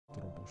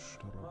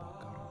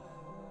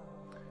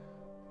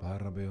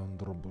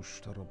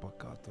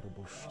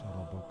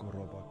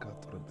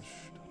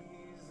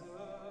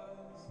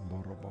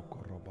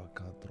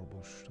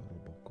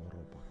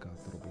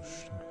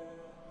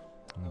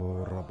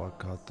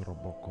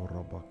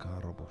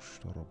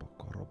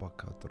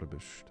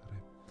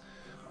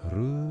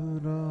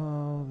Root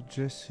of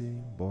Jesse,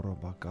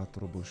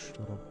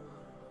 Borabakatrobushtarab,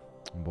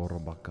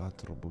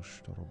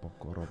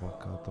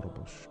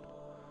 Borabakatrobushtarabakorobacatrobushtar,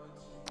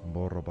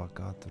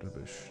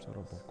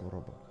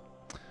 Borabakatrobushtarabakoroba.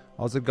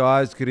 How's it,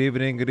 guys? Good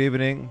evening, good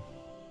evening.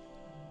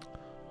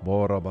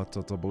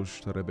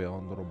 Borabatatabushtarebe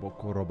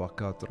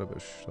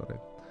androbokorobakatrobushtar,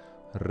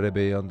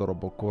 Rebe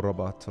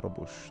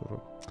androbokorabatrobushtar,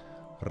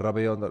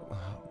 Rabe andro.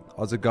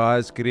 How's it,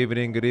 guys? Good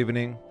evening, good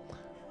evening.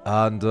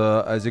 And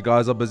as you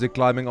guys are busy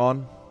climbing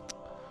on,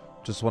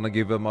 just want to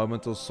give a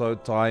moment or so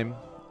time,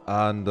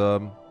 and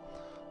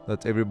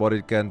that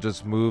everybody can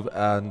just move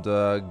and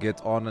get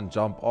on and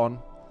jump on.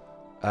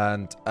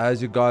 And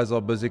as you guys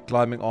are busy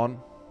climbing on,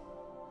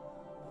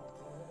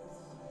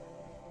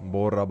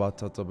 we're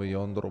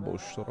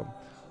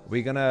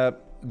gonna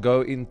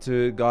go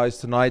into, guys,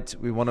 tonight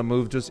we want to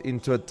move just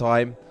into a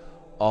time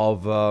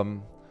of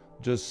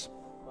just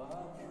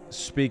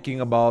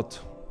speaking about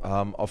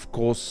of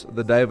course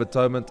the Day of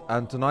Atonement.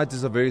 And tonight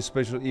is a very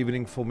special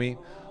evening for me,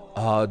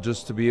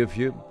 just to be with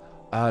you,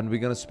 and we're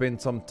going to spend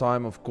some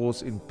time, of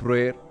course, in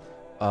prayer,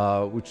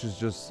 which is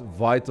just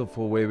vital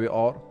for where we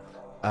are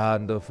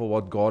and for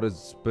what God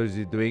is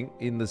busy doing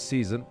in the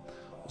season.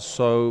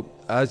 So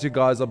as you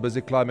guys are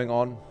busy climbing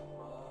on,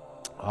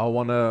 I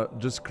want to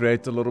just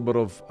create a little bit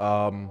of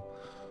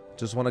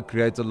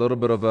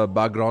a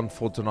background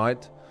for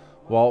tonight.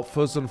 Well,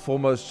 first and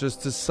foremost,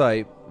 just to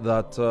say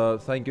that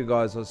thank you,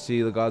 guys. I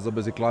see the guys are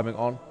busy climbing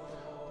on.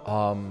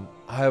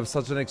 I have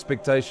such an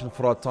expectation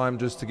for our time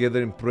just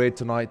together in prayer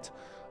tonight,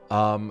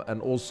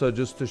 and also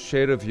just to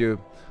share with you,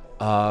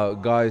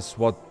 guys,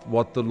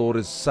 what the Lord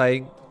is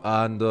saying,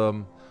 and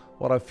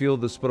what I feel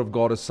the Spirit of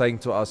God is saying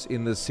to us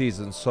in this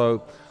season.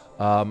 So,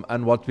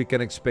 and what we can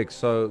expect.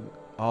 So,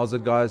 how's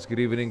it, guys? Good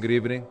evening, good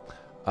evening.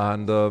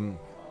 And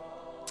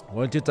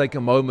won't you take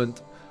a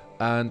moment,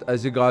 and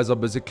as you guys are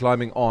busy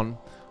climbing on,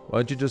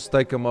 won't you just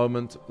take a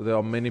moment? There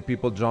are many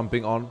people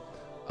jumping on.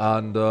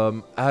 And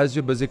as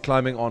you're busy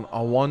climbing on,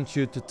 I want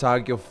you to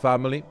tag your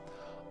family.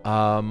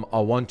 I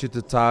want you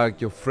to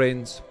tag your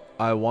friends.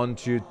 I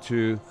want you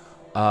to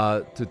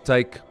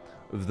take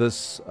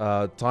this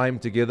time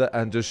together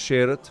and just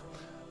share it.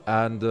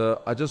 And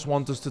I just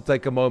want us to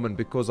take a moment,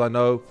 because I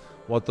know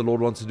what the Lord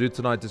wants to do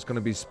tonight is going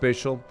to be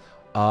special.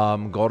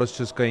 God is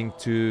just going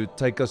to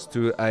take us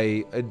to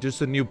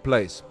just a new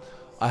place.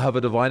 I have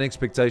a divine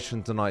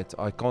expectation tonight.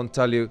 I can't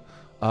tell you.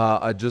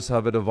 I just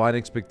have a divine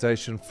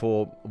expectation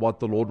for what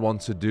the Lord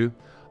wants to do,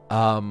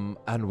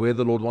 and where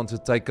the Lord wants to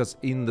take us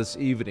in this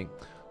evening.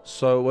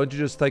 So won't you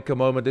just take a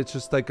moment? Let's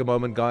just take a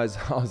moment, guys.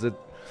 How's it?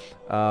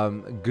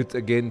 Good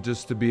again,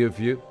 just to be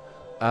with you.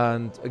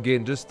 And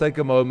again, just take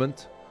a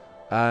moment,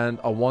 and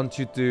I want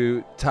you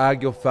to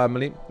tag your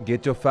family,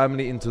 get your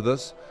family into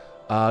this,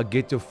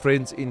 get your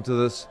friends into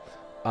this,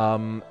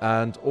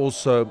 and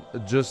also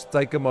just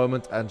take a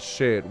moment and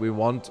share it. We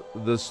want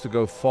this to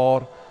go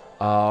far.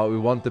 We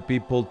want the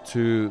people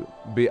to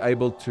be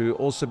able to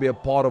also be a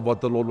part of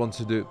what the Lord wants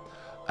to do.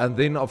 And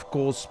then, of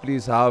course,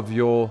 please have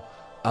your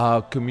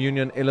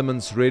communion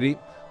elements ready.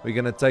 We're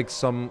going to take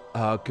some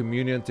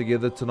communion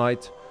together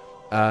tonight,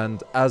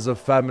 and as a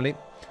family.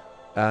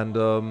 And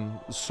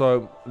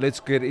so let's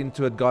get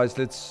into it, guys.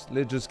 Let's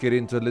just get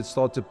into it. Let's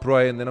start to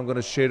pray, and then I'm going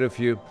to share with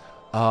you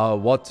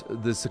what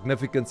the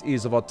significance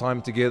is of our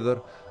time together.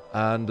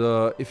 And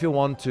if you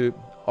want to,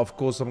 of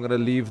course, I'm going to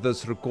leave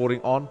this recording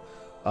on.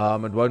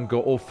 It won't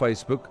go off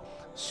Facebook,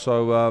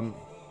 so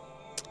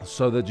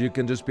that you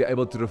can just be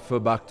able to refer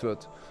back to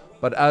it.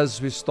 But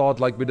as we start,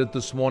 like we did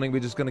this morning, we're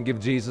just going to give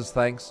Jesus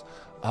thanks.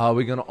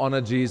 We're going to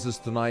honor Jesus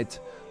tonight,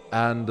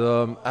 and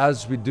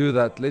as we do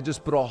that, let's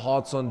just put our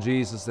hearts on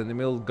Jesus, and then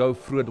we'll go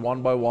through it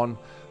one by one.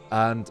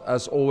 And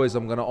as always,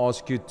 I'm going to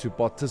ask you to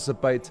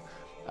participate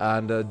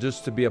and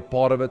just to be a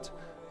part of it.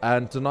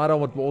 And tonight I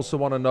would also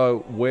want to know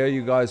where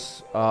you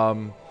guys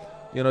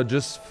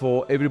just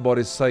for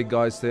everybody's sake,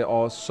 guys, there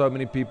are so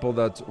many people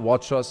that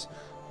watch us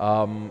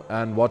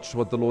and watch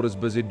what the Lord is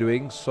busy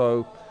doing.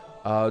 So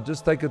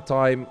just take a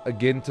time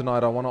again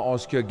tonight. I want to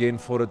ask you again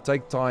for it.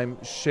 Take time,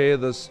 share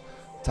this,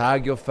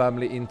 tag your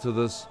family into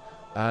this.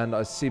 And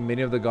I see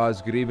many of the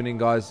guys. Good evening,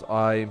 guys.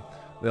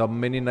 There are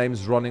many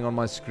names running on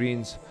my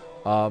screens.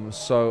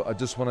 So I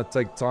just want to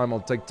take time. I'll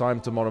take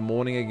time tomorrow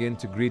morning again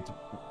to greet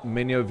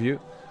many of you.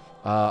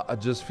 I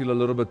just feel a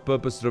little bit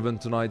purpose-driven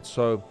tonight.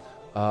 So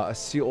I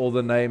see all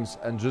the names,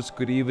 and just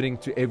good evening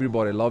to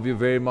everybody. Love you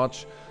very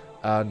much,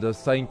 and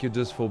thank you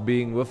just for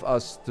being with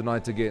us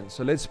tonight again.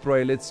 So let's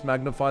pray. Let's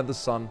magnify the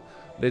Son.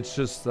 Let's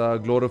just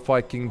glorify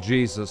King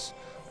Jesus,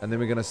 and then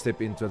we're going to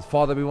step into it.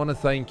 Father, we want to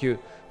thank you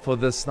for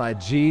this night.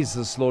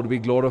 Jesus, Lord, we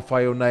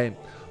glorify your name.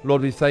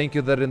 Lord, we thank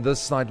you that in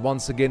this night,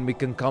 once again, we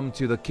can come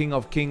to you, the King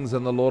of Kings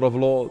and the Lord of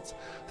Lords.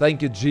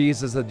 Thank you,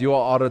 Jesus, that you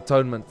are our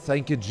atonement.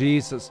 Thank you,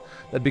 Jesus,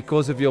 that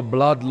because of your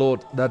blood,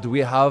 Lord, that we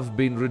have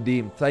been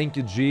redeemed. Thank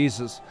you,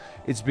 Jesus.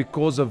 It's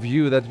because of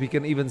you that we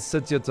can even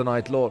sit here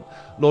tonight, Lord.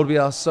 Lord, we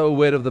are so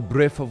aware of the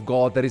breath of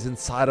God that is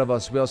inside of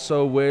us. We are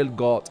so aware,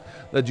 God,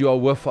 that you are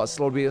with us.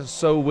 Lord, we are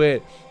so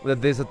aware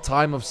that there's a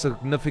time of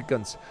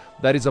significance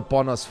that is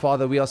upon us.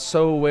 Father, we are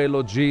so aware,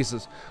 Lord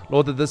Jesus,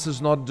 Lord, that this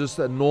is not just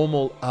a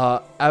normal,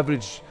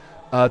 average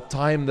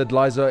time that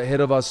lies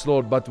ahead of us,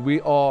 Lord, but we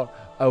are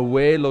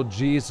aware, Lord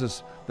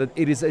Jesus, that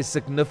it is a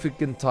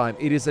significant time.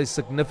 It is a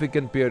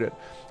significant period.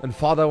 And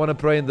Father, I want to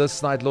pray in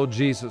this night, Lord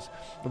Jesus,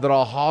 that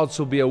our hearts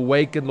will be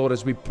awakened, Lord,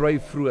 as we pray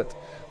through it.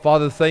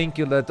 Father, thank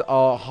you that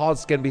our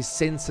hearts can be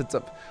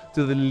sensitive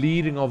to the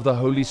leading of the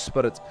Holy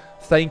Spirit.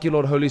 Thank you,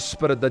 Lord, Holy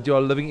Spirit, that you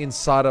are living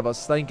inside of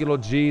us. Thank you,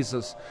 Lord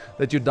Jesus,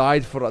 that you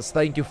died for us.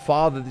 Thank you,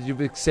 Father, that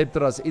you've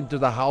accepted us into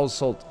the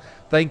household.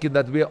 Thank you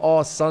that we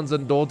are sons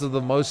and daughters of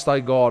the Most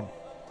High God.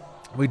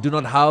 We do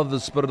not have the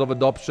spirit of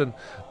adoption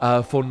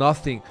for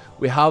nothing.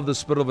 We have the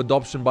spirit of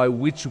adoption by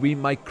which we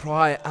might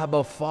cry,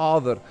 Abba,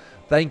 Father.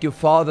 Thank you,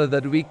 Father,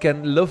 that we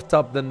can lift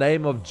up the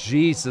name of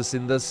Jesus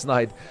in this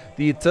night,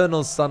 the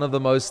eternal Son of the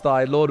Most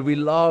High. Lord, we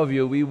love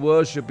you, we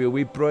worship you,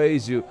 we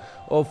praise you.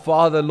 Oh,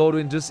 Father, Lord,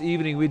 in this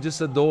evening, we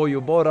just adore you.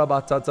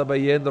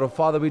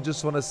 Father, we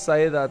just want to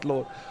say that,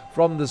 Lord,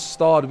 from the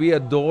start, we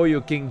adore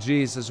you, King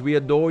Jesus. We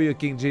adore you,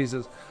 King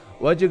Jesus.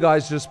 Why don't you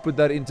guys just put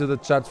that into the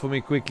chat for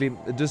me quickly?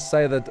 Just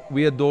say that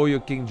we adore you,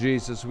 King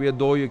Jesus. We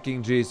adore you,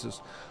 King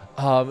Jesus.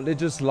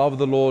 Let's just love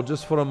the Lord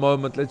just for a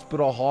moment. Let's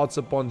put our hearts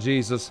upon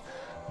Jesus,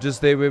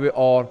 just there where we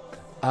are.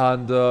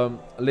 And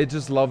let's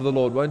just love the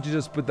Lord. Why don't you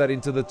just put that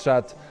into the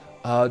chat?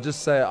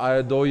 Just say, I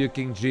adore you,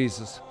 King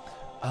Jesus.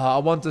 I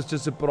want us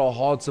just to put our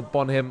hearts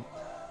upon Him.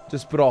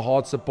 Just put our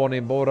hearts upon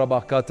Him.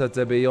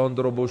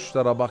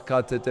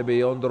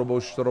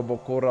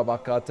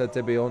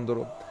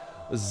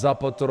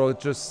 Zapatoro,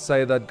 just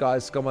say that,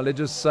 guys. Come on, let's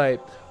just say,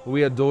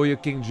 we adore you,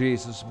 King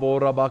Jesus.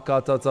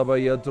 Borabakata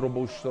tabayandro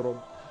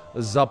bushtoro.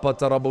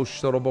 Zapatara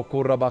bushtoro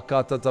bokura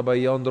bakata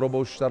tabayandro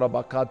bushtara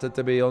bakata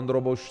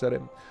tabayandro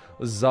bushtere.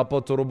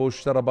 Zapatoro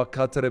bushtara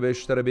bakata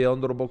rebeshtere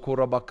beyondro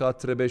bokura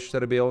bakata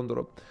rebeshtere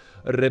beyondro.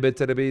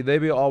 Rebetere. There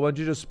we are. Why don't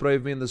you just pray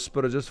with me in the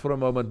Spirit just for a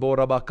moment?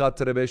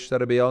 Borabakata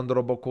rebeshtere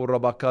beyondro bokura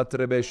bakata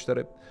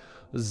rebeshtere.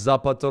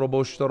 Zapatoro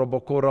boshtoro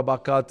bokora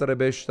bakatre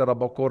beshtara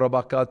bokora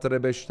bakatre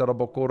beshtara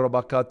bokora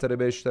bakatre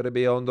beshtara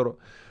beyondro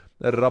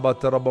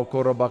rabatara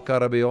bokora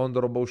bakara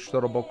beyondro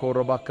boshtoro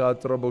bokora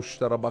bakatre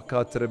boshtara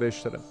bakatre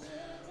beshtara.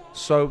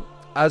 So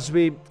as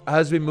we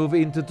move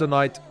into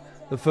tonight,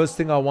 the first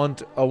thing I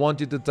want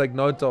you to take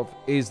note of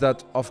is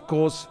that, of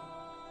course,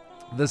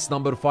 this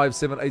number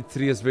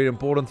 5783 is very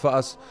important for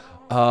us.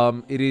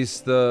 It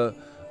is the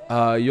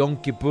Yom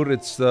Kippur.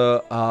 It's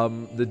the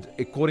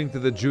according to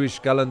the Jewish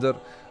calendar.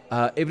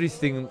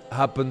 Everything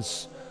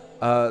happens.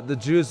 The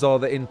Jews are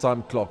the end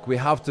time clock. We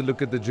have to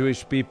look at the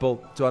Jewish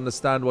people to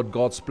understand what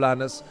God's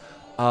plan is.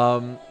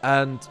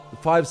 And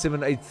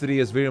 5783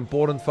 is very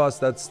important for us.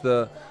 That's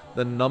the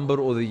number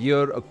or the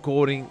year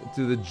according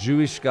to the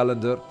Jewish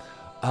calendar.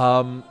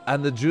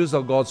 And the Jews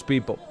are God's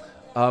people.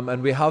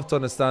 And we have to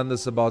understand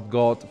this about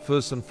God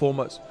first and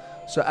foremost.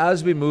 So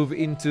as we move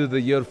into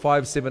the year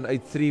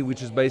 5783,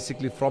 which is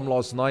basically from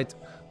last night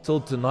till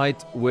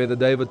tonight, where the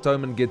Day of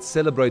Atonement gets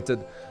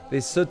celebrated,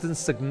 there's certain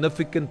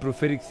significant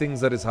prophetic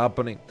things that is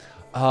happening.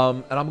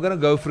 And I'm going to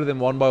go through them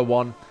one by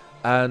one,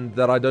 and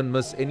that I don't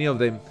miss any of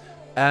them.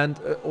 And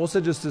also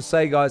just to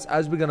say, guys,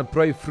 as we're going to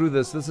pray through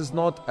this is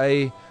not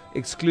a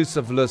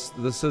exclusive list.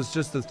 This is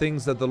just the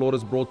things that the Lord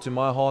has brought to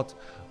my heart.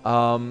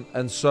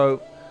 And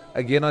so,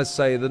 again, I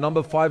say the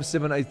number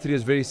 5783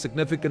 is very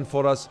significant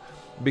for us,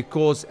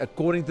 because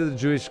according to the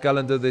Jewish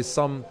calendar, there's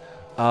some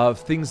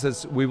things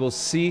that we will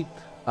see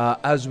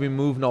as we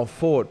move now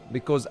forward.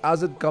 Because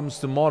as it comes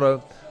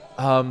tomorrow,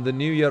 the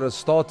new year has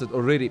started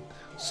already.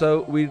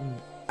 So we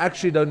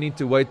actually don't need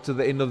to wait to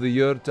the end of the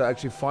year to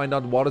actually find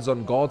out what is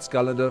on God's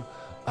calendar.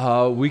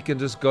 We can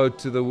just go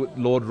to the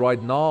Lord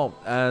right now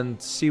and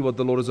see what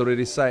the Lord is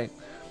already saying.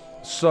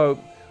 So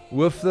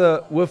with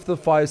the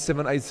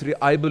 5783,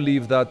 I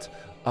believe that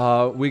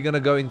we're going to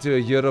go into a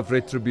year of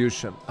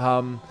retribution.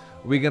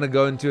 We're going to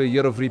go into a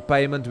year of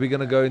repayment. We're going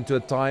to go into a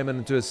time and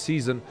into a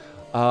season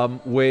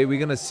where we're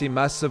going to see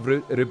massive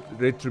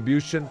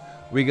retribution.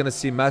 We're going to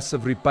see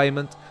massive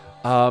repayment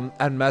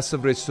and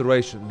massive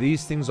restoration.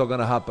 These things are going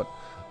to happen.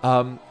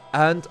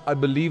 And I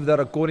believe that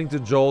according to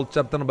Joel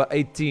chapter number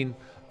 18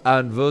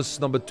 and verse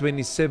number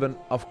 27,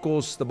 of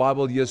course, the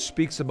Bible here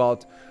speaks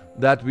about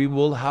that we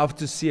will have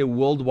to see a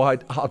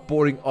worldwide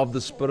outpouring of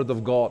the Spirit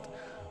of God,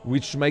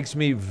 which makes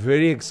me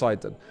very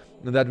excited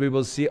that we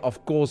will see,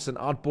 of course, an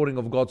outpouring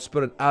of God's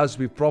Spirit as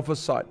we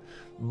prophesied.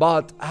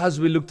 But as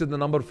we looked at the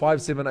number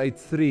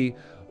 5783,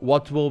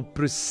 what will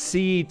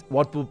precede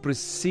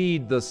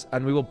this,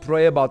 and we will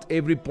pray about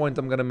every point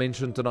I'm going to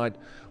mention tonight,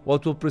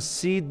 what will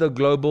precede the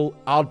global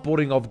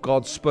outpouring of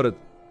God's Spirit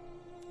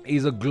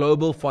is a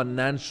global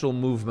financial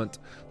movement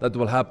that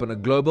will happen. A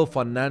global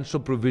financial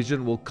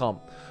provision will come.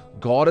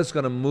 God is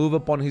going to move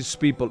upon His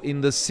people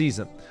in this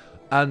season.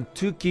 And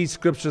two key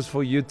scriptures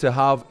for you to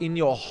have in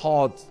your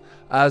heart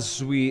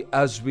as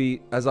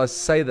I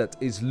say that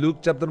is Luke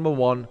chapter number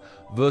 1,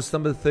 verse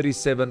number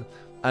 37,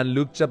 and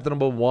Luke chapter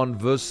number 1,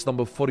 verse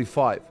number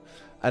 45.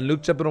 And Luke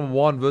chapter number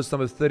 1, verse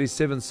number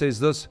 37 says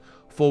this,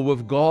 "For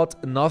with God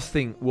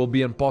nothing will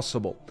be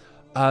impossible."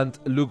 And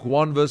Luke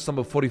 1, verse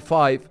number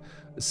 45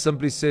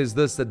 simply says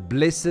this, that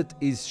blessed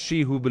is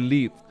she who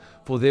believed,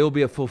 for there will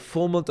be a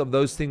fulfillment of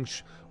those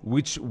things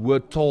which were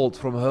told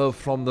from her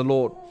from the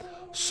Lord.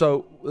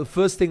 So the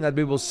first thing that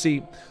we will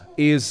see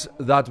is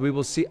that we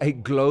will see a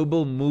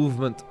global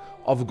movement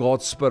of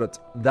God's Spirit.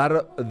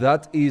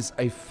 That is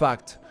a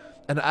fact.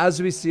 And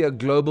as we see a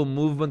global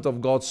movement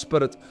of God's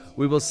Spirit,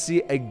 we will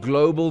see a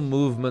global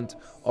movement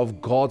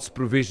of God's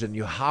provision.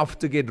 You have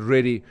to get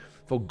ready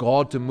for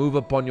God to move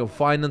upon your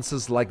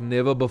finances like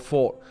never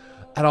before.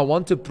 And I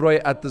want to pray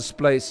at this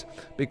place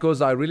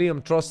because I really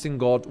am trusting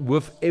God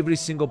with every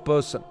single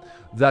person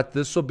that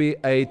this will be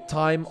a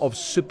time of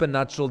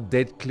supernatural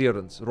debt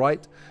clearance,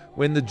 right?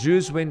 When the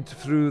Jews went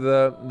through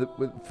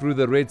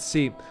the Red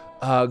Sea,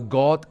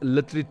 God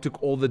literally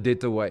took all the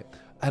debt away.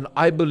 And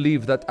I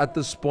believe that at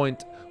this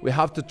point, we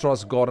have to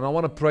trust God. And I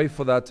want to pray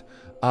for that.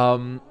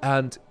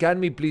 And can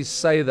we please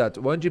say that?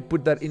 Won't you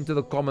put that into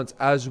the comments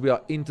as we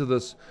are into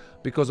this?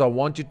 Because I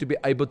want you to be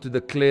able to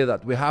declare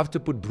that. We have to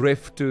put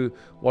breath to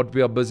what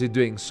we are busy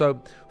doing. So,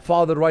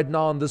 Father, right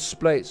now in this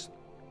place,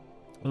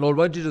 Lord,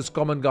 won't you just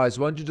comment, guys?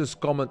 Won't you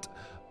just comment?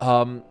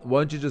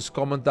 Won't you just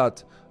comment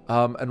that?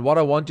 And what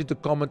I want you to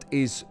comment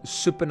is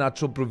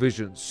supernatural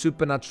provision,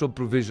 supernatural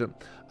provision.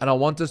 And I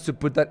want us to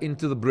put that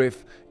into the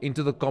breath,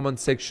 into the comment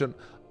section.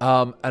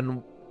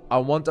 And I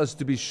want us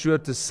to be sure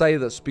to say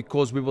this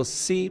because we will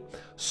see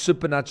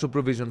supernatural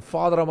provision.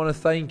 Father, I want to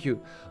thank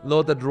you,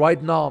 Lord, that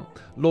right now,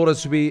 Lord,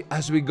 as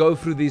we go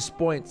through these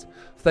points,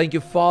 thank you,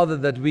 Father,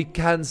 that we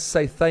can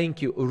say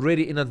thank you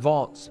already in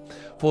advance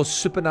for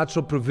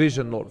supernatural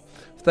provision, Lord.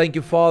 Thank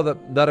you, Father,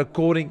 that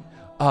according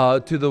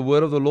to the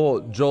word of the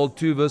Lord, Joel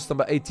 2, verse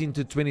number 18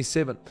 to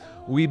 27,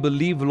 we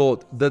believe,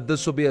 Lord, that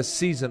this will be a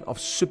season of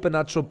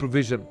supernatural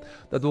provision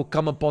that will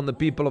come upon the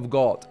people of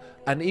God.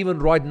 And even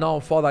right now,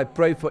 Father, I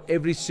pray for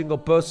every single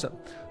person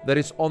that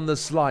is on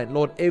this line,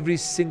 Lord, every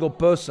single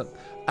person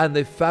and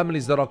their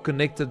families that are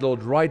connected,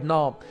 Lord, right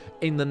now,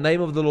 in the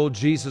name of the Lord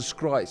Jesus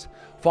Christ.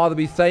 Father,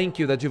 we thank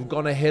you that you've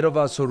gone ahead of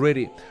us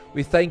already.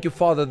 We thank you,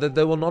 Father, that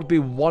there will not be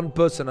one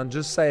person, and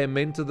just say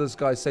amen to this,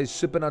 guy. Say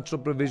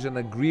supernatural provision.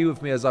 Agree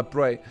with me as I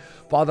pray.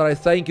 Father, I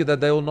thank you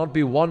that there will not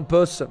be one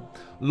person,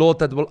 Lord,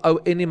 that will owe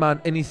any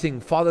man anything.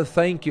 Father,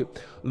 thank you.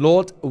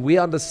 Lord, we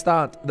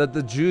understand that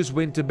the Jews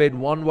went to bed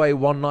one way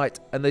one night,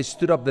 and they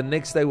stood up the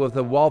next day with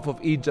the wealth of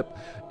Egypt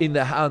in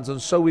their hands.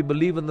 And so we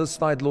believe in this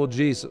night, Lord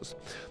Jesus,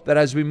 that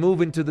as we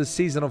move into the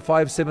season of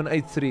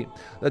 5783,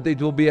 that it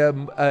will be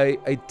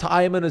a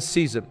time and a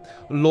season,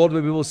 Lord,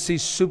 where we will see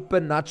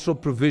supernatural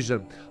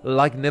provision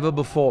like never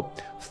before.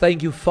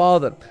 Thank you,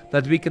 Father,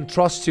 that we can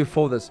trust you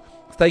for this.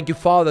 Thank you,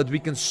 Father, that we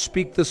can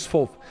speak this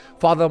forth.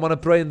 Father, I want to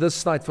pray in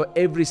this night for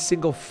every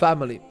single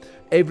family.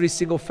 Every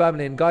single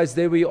family. And guys,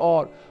 there we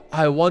are.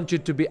 I want you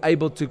to be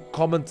able to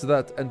comment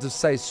that and to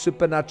say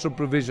supernatural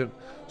provision.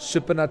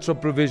 Supernatural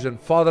provision.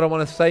 Father, I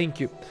want to thank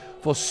you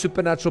for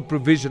supernatural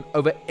provision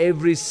over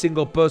every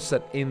single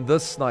person in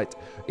this night.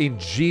 In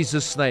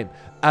Jesus' name.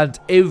 And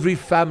every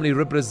family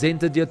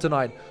represented here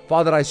tonight.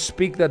 Father, I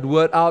speak that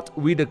word out.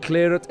 We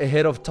declare it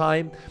ahead of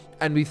time.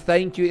 And we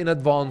thank you in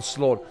advance,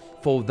 Lord,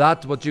 for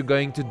that what you're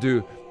going to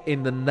do.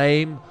 In the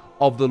name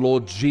of the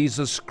Lord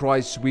Jesus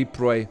Christ, we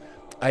pray.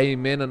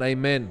 Amen and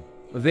amen.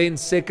 Then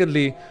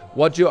secondly,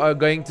 what you are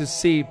going to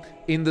see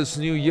in this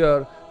new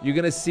year, you're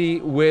going to see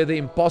where the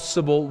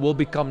impossible will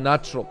become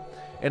natural.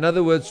 In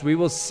other words, we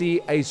will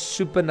see a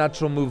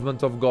supernatural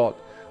movement of God.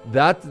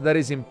 That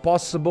is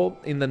impossible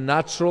in the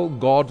natural,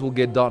 God will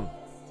get done.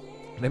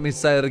 Let me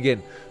say it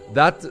again.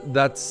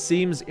 That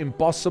seems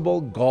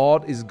impossible,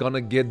 God is going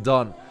to get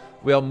done.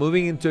 We are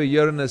moving into a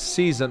year and a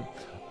season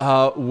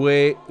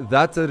where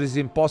that is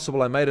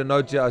impossible. I made a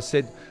note here. I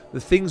said the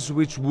things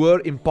which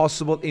were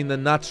impossible in the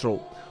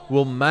natural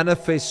will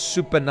manifest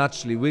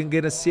supernaturally. We're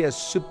going to see a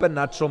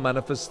supernatural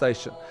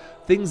manifestation.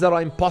 Things that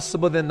are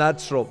impossible in the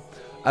natural.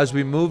 As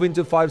we move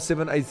into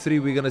 5783,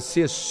 we're going to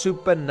see a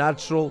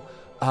supernatural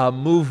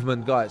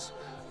movement, guys.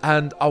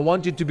 And I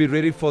want you to be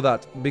ready for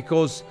that,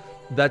 because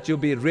that you'll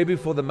be ready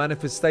for the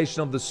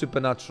manifestation of the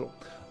supernatural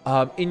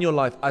in your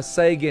life. I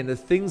say again, the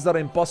things that are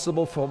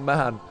impossible for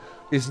man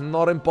is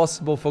not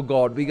impossible for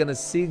God. We're going to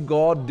see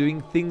God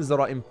doing things that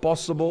are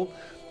impossible,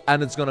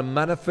 and it's going to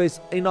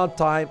manifest in our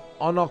time,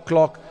 on our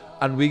clock,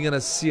 and we're going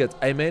to see it.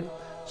 Amen.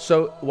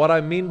 So what I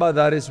mean by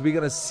that is we're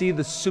going to see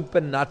the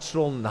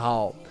supernatural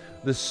now.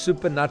 The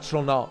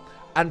supernatural now.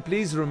 And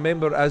please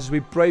remember, as we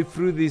pray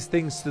through these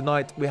things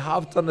tonight, we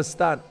have to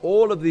understand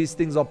all of these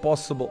things are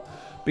possible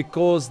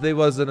because there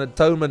was an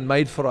atonement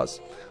made for us.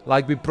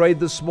 Like we prayed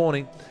this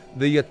morning,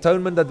 The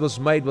atonement that was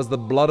made was the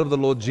blood of the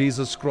Lord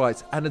Jesus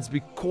Christ. And it's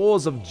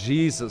because of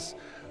Jesus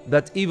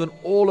that even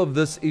all of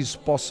this is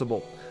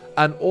possible.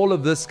 And all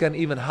of this can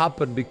even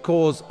happen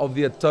because of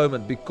the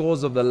atonement,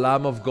 because of the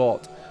Lamb of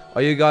God.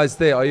 Are you guys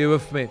there? Are you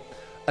with me?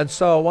 And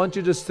so I want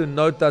you just to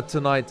note that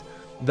tonight,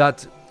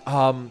 that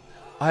I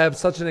have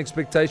such an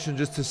expectation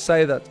just to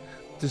say that,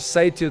 to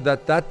say to you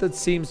that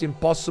seems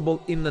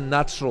impossible in the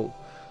natural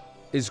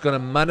is going to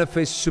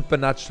manifest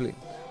supernaturally.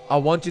 I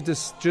want you to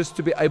just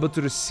to be able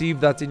to receive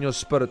that in your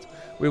spirit.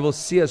 We will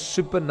see a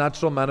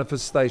supernatural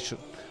manifestation.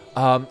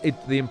 The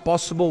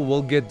impossible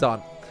will get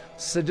done.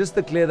 So just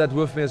declare that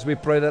with me as we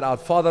pray that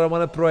out. Father, I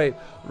want to pray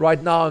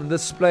right now in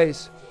this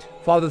place.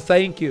 Father,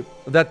 thank you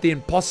that the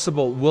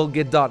impossible will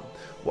get done.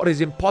 What is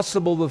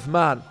impossible with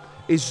man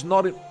is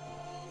not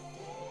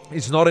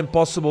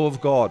impossible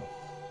with God.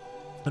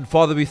 And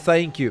Father, we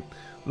thank you,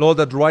 Lord,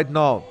 that right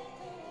now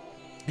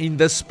in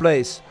this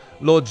place,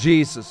 Lord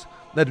Jesus,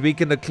 that we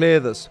can declare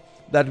this,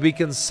 that we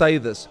can say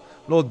this.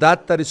 Lord,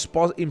 that is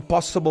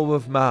impossible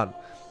with man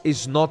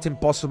is not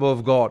impossible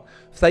with God.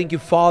 Thank you,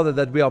 Father,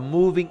 that we are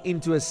moving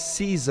into a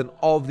season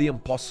of the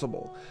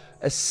impossible.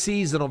 A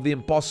season of the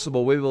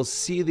impossible where we will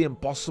see the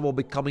impossible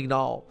becoming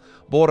now.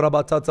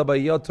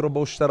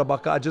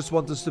 I just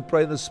want us to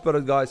pray in the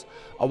Spirit, guys.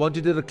 I want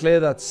you to declare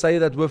that. Say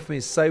that with me.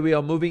 Say we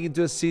are moving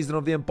into a season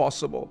of the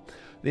impossible.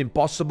 The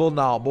impossible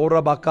now.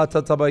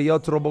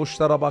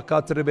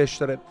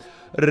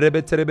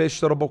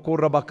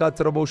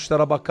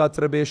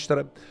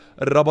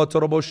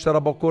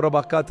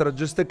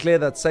 Just declare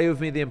that. Say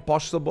with me, the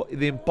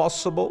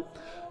impossible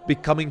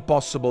becoming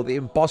possible, the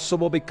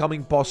impossible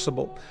becoming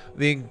possible,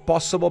 the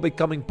impossible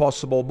becoming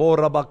possible.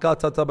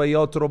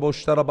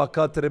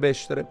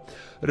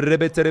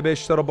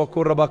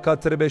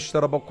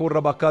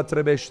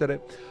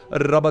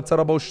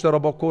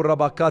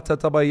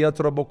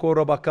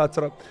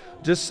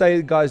 Just say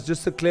it, guys,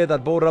 just declare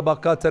that.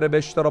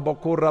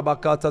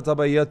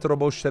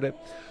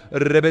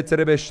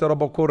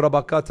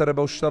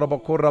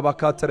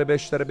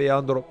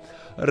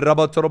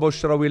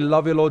 We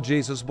love you, Lord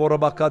Jesus.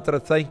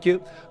 Thank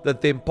you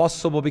that the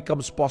impossible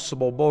becomes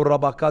possible.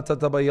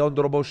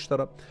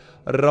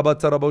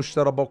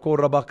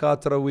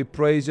 We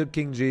praise you,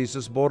 King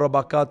Jesus.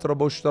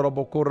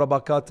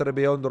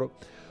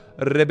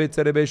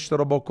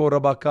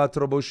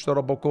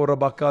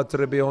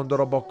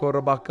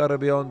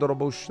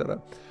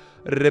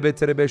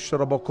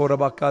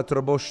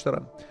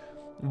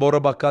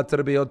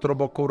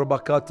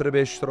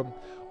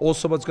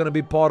 Also, what's going to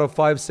be part of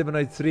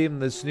 5783 in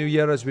this new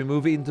year as we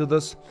move into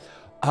this,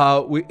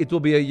 it will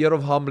be a year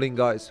of humbling,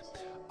 guys.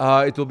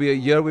 It will be a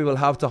year we will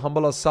have to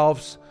humble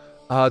ourselves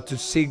to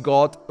seek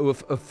God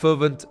with a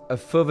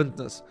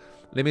ferventness.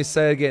 Let me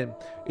say again,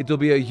 it will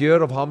be a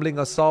year of humbling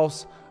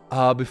ourselves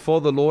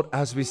before the Lord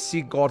as we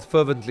seek God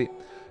fervently.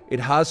 It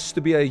has to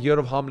be a year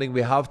of humbling.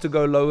 We have to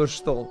go lower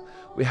still.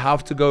 We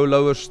have to go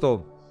lower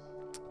still.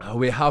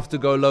 We have to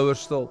go lower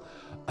still.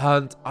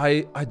 And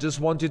I just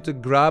want you to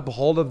grab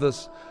hold of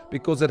this,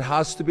 because it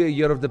has to be a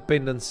year of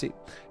dependency.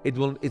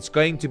 It's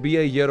going to be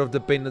a year of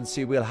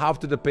dependency. We'll have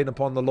to depend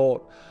upon the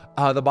Lord.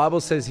 The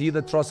Bible says, "He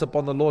that trusts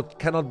upon the Lord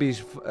cannot be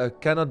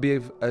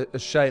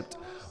ashamed."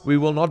 We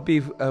will not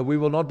be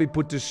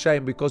put to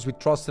shame because we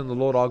trust in the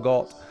Lord our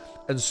God.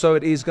 And so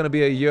it is going to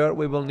be a year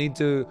we will need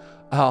to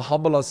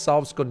humble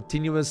ourselves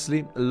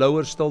continuously,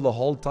 lower still the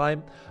whole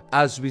time,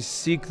 as we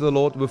seek the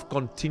Lord with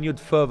continued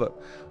fervor.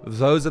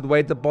 Those that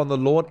wait upon the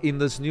Lord in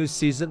this new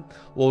season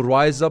will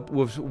rise up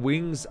with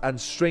wings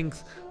and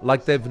strength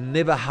like they've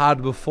never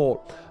had before.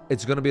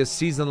 It's going to be a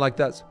season like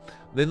that.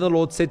 Then the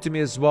Lord said to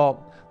me as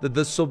well that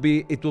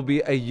it will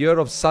be a year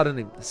of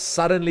suddenly.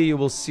 Suddenly you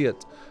will see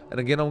it. And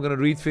again, I'm going to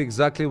read for you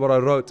exactly what I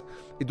wrote.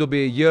 It will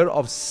be a year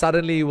of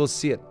suddenly you will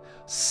see it.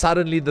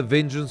 Suddenly the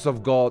vengeance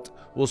of God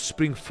will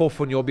spring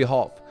forth on your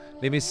behalf.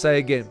 Let me say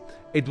again,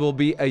 it will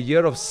be a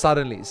year of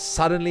suddenly.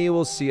 Suddenly you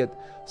will see it.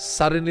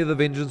 Suddenly the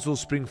vengeance will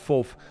spring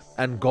forth,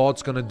 and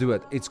God's going to do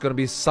it. It's going to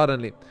be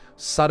suddenly.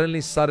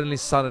 Suddenly.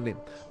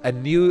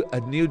 The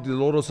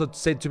Lord also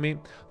said to me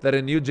that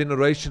a new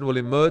generation will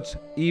emerge,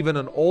 even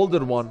an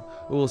older one,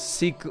 who will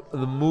seek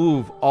the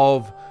move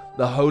of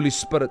the Holy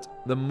Spirit.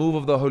 The move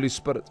of the Holy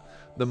Spirit.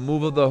 The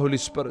move of the Holy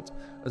Spirit.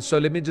 And so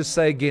let me just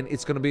say again,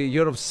 it's going to be a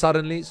year of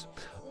suddenlies.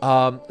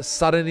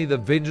 Suddenly the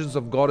vengeance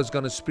of God is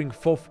going to spring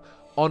forth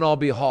on our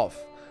behalf.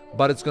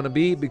 But it's going to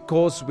be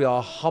because we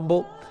are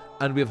humble,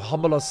 and we've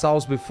humbled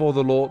ourselves before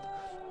the Lord,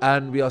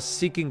 and we are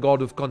seeking God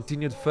with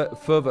continued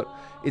fervor.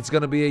 It's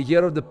going to be a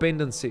year of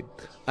dependency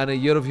and a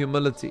year of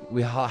humility.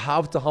 We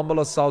have to humble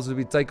ourselves as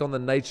we take on the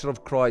nature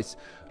of Christ.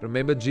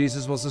 Remember,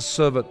 Jesus was a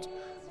servant.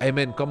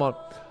 Amen. Come on.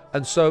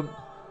 And so,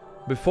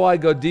 before I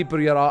go deeper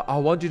here, I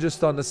want you just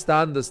to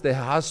understand this. There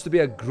has to be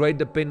a great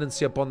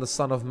dependency upon the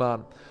Son of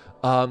Man.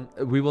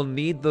 We will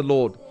need the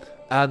Lord.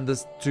 And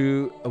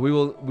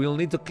we'll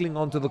need to cling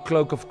on to the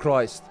cloak of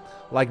Christ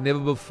like never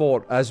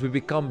before as we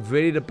become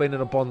very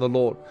dependent upon the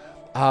Lord.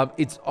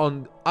 It's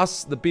on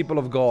us, the people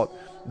of God,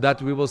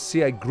 that we will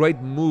see a great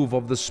move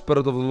of the Spirit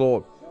of the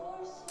Lord.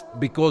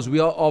 because we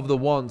are of the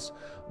ones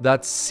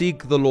that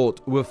seek the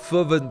Lord with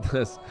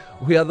ferventness.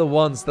 We are the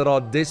ones that are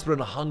desperate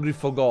and hungry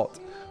for God.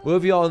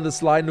 Whoever you are on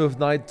this line with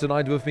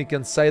tonight with me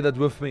can say that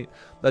with me,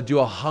 that you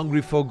are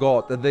hungry for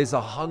God, that there's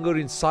a hunger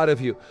inside of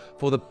you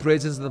for the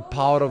presence and the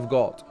power of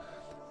God.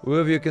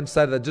 Whoever you can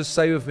say that, just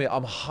say with me,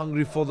 I'm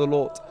hungry for the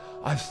Lord.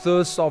 I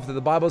thirst after.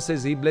 The Bible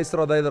says, blessed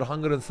are they that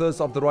hunger and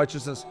thirst after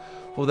righteousness,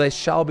 for they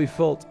shall be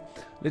filled.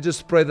 Let's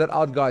just pray that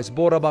out, guys.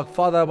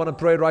 Father, I want to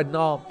pray right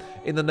now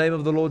in the name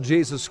of the Lord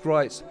Jesus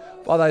Christ.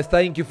 Father, I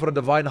thank you for a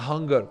divine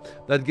hunger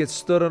that gets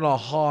stirred in our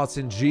hearts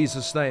in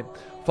Jesus' name.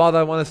 Father,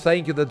 I want to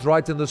thank you that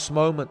right in this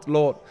moment,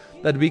 Lord,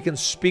 that we can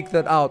speak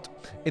that out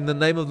in the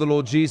name of the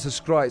Lord Jesus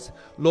Christ.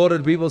 Lord,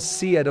 that we will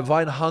see a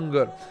divine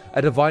hunger,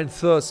 a divine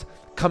thirst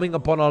coming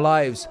upon our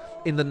lives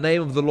in the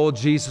name of the Lord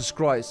Jesus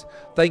Christ.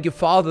 Thank you,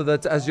 Father,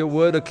 that as your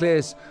word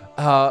declares,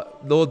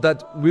 Lord,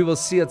 that we will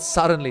see it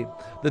suddenly,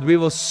 that we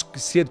will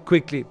see it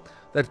quickly,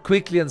 that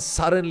quickly and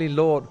suddenly,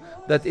 Lord,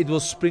 that it will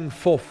spring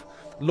forth.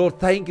 Lord,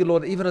 thank you,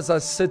 Lord, even as I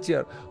sit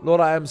here,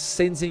 Lord, I am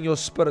sensing your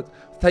spirit.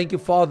 Thank you,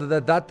 Father,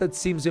 that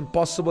seems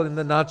impossible in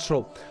the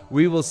natural,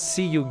 we will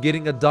see you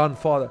getting it done,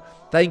 Father.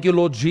 Thank you,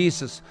 Lord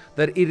Jesus,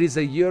 that it is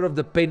a year of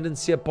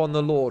dependency upon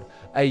the Lord,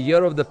 a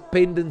year of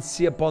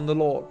dependency upon the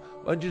Lord.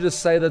 Why don't you just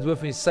say that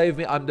with me? Save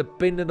me. I'm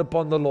dependent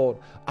upon the Lord.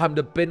 I'm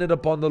dependent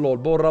upon the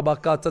Lord.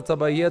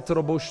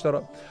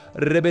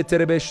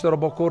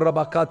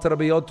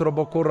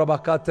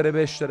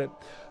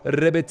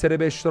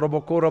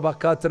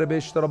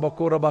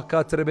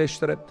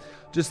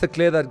 Just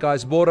declare that,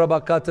 guys.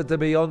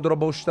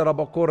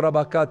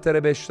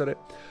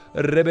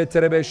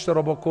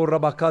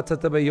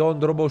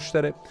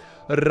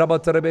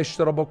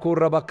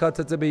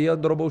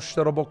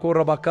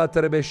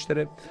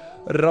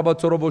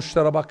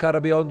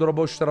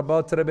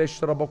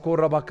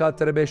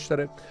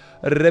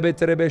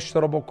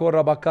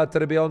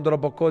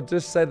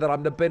 Just say that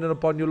I'm dependent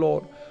upon you,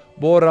 Lord.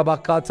 I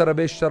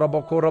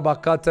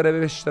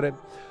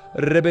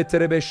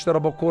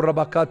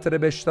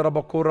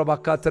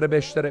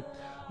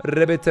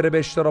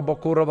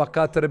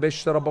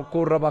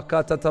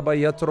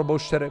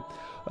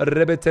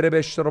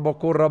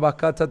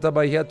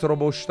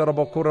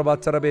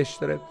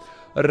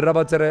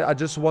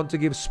just want to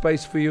give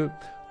space for you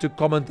to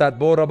comment that.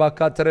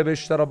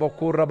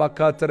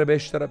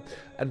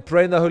 And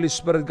pray in the Holy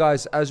Spirit,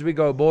 guys, as we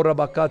go.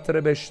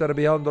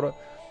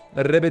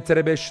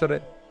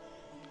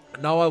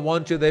 Now I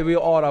want you, there we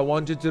are, I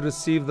want you to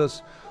receive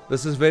this.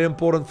 This is very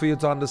important for you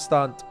to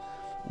understand.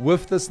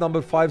 With this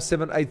number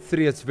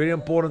 5783, it's very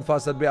important for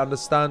us that we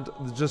understand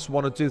just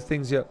one or two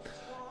things here.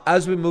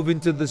 As we move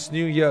into this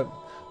new year,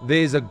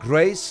 there is a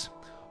grace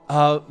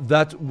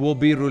that will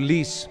be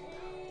released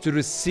to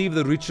receive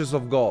the riches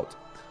of God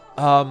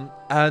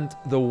and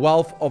the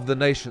wealth of the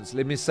nations.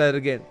 Let me say it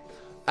again.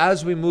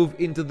 As we move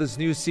into this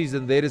new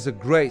season, there is a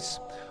grace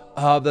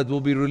that will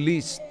be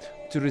released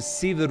to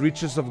receive the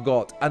riches of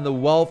God and the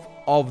wealth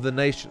of the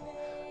nation.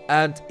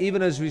 And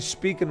even as we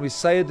speak and we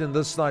say it in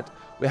this night,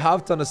 we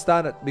have to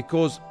understand it,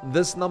 because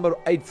this number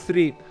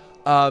 83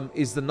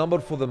 is the number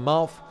for the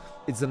mouth.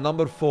 It's the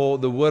number for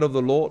the word of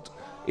the Lord.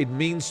 It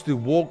means to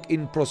walk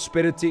in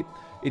prosperity.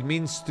 It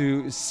means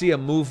to see a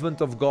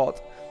movement of God.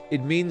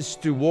 It means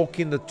to walk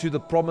to the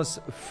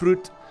promised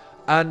fruit.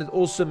 And it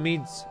also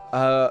means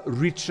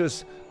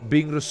riches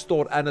being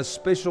restored and a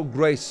special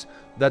grace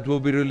that will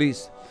be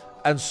released.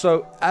 And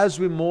so as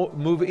we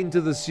move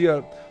into this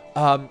year,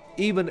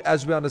 even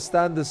as we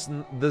understand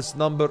this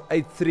number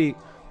 83,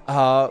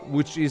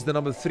 which is the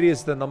number 3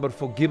 is the number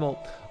for Gimel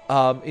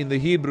in the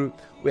Hebrew,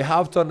 we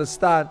have to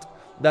understand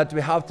that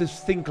we have to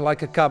think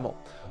like a camel,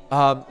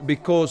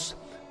 because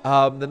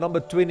the number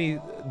 20,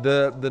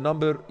 the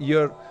number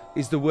here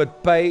is the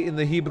word pay in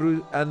the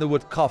Hebrew and the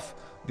word kaf.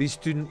 These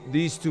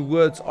two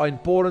words are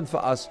important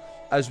for us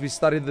as we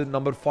study the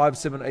number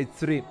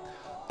 5783.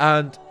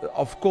 And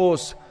of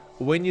course,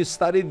 when you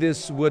study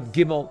this word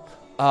Gimel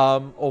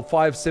or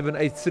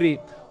 5783,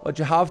 what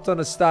you have to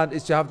understand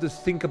is you have to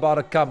think about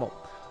a camel.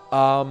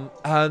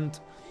 And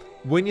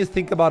when you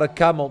think about a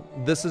camel,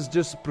 this is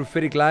just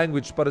prophetic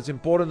language, but it's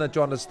important that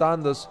you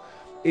understand this,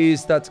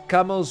 is that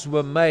camels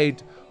were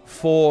made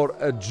for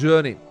a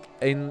journey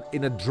in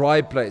a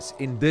dry place,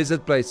 in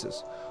desert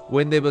places,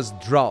 when there was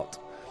drought.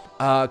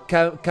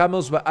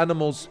 Camels were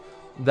animals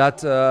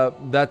that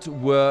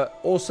were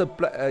also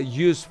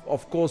used,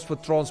 of course, for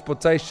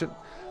transportation,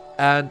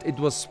 and it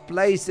was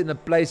placed in a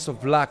place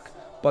of lack,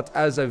 but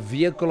as a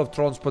vehicle of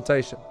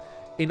transportation.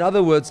 In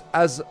other words,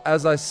 as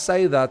I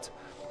say that,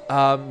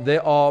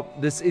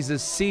 this is a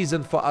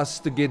season for us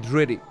to get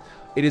ready.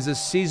 It is a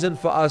season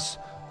for us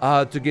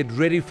to get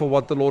ready for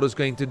what the Lord is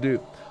going to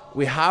do.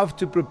 We have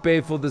to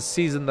prepare for the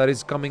season that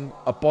is coming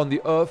upon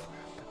the earth,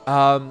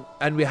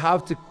 and we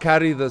have to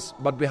carry this.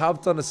 But we have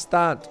to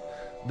understand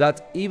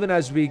that even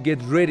as we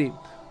get ready,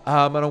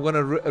 and I'm going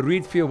to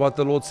read for you what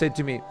the Lord said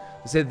to me.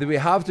 He said that we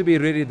have to be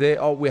ready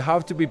there, or we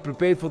have to be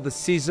prepared for the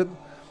season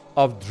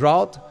of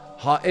drought.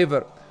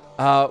 However,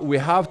 we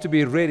have to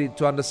be ready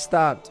to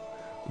understand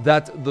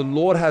that the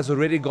Lord has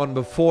already gone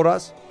before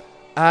us,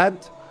 and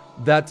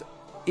that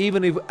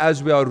even if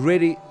as we are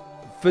ready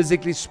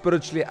physically,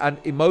 spiritually, and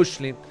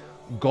emotionally,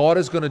 God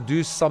is going to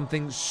do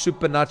something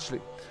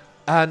supernaturally.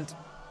 And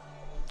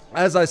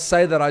as I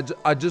say that,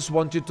 I just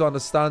want you to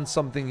understand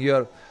something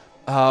here,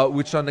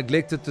 which I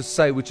neglected to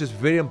say, which is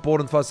very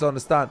important for us to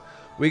understand.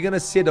 We're going to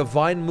see a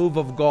divine move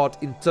of God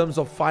in terms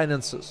of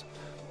finances.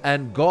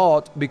 And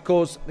God,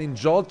 because in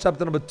Joel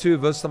chapter number 2,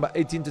 verse number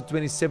 18 to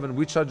 27,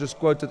 which I just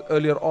quoted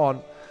earlier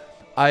on,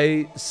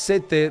 I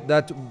said there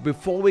that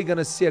before we're going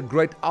to see a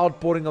great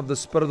outpouring of the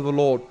Spirit of the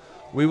Lord,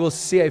 we will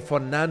see a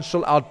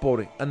financial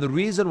outpouring. And the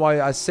reason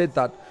why I said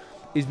that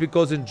is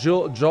because in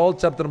Joel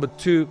chapter number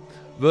 2,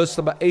 verse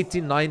number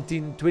 18,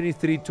 19,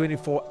 23,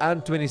 24,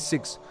 and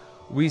 26,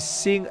 we're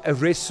seeing a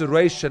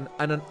restoration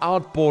and an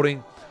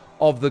outpouring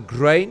of the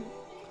grain,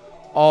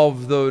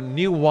 of the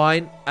new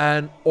wine,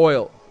 and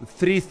oil.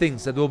 3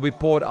 things that will be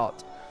poured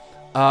out.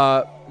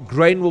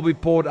 Grain will be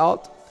poured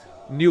out,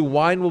 new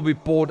wine will be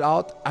poured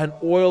out, and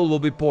oil will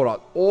be poured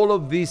out. All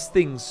of these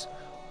things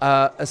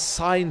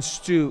assigns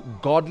to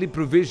godly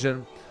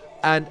provision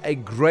and a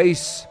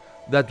grace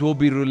that will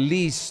be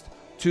released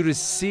to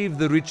receive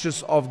the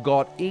riches of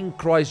God in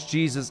Christ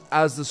Jesus,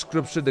 as the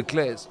scripture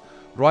declares.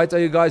 Right? Are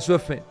you guys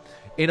with me?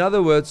 In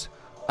other words,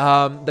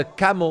 the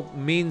camel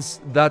means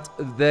that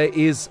there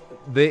is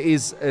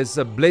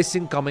a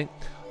blessing coming,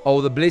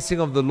 or the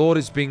blessing of the Lord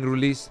is being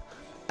released.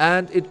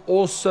 And it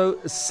also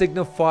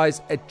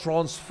signifies a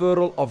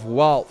transferal of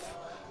wealth.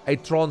 A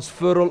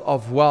transferal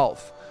of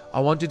wealth. I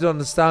want you to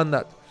understand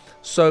that.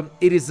 So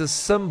it is a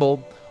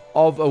symbol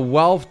of a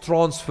wealth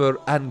transfer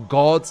and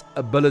God's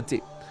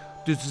ability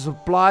to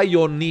supply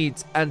your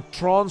needs and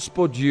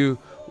transport you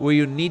where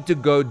you need to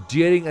go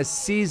during a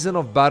season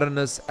of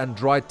barrenness and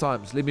dry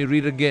times. Let me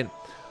read again.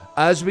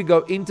 As we go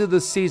into the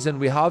season,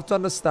 we have to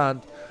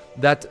understand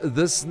that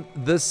this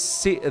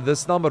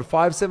number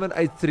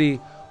 5783,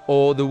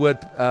 or the word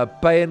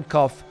pay and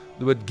kaf,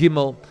 the word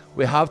gimel,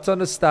 we have to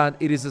understand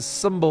it is a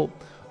symbol,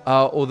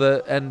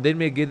 and then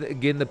we get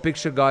again the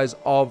picture, guys,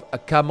 of a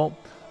camel.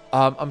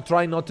 I'm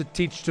trying not to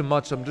teach too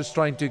much. I'm just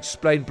trying to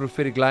explain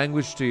prophetic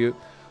language to you.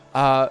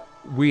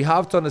 We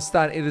have to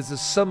understand it is a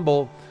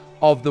symbol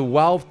of the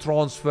wealth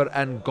transfer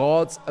and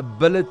God's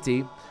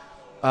ability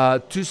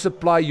to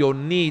supply your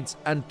needs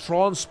and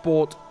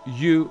transport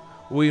you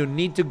where you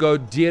need to go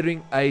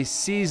during a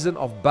season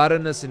of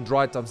barrenness and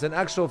dry times. In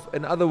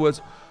other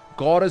words,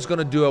 God is going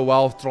to do a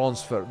wealth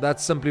transfer.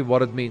 That's simply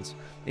what it means.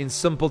 In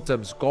simple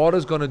terms, God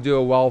is going to do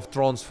a wealth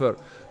transfer,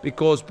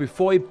 because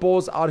before He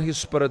pours out His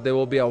Spirit, there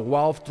will be a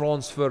wealth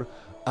transfer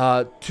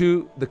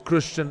to the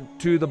Christian,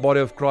 to the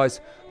body of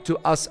Christ, to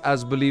us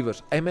as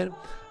believers. Amen.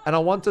 And I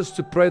want us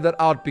to pray that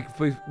out,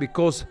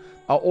 because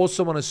I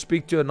also want to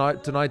speak to you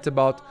tonight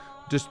about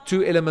just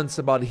 2 elements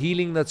about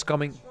healing that's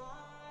coming,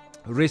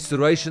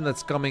 restoration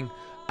that's coming,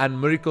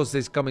 and miracles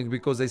that's coming,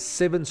 because there's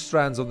 7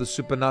 strands of the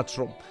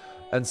supernatural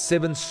and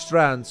 7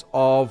 strands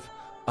of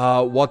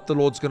what the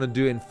Lord's going to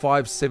do in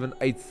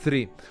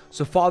 5783.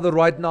 So Father,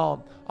 right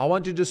now, I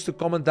want you just to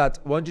comment that.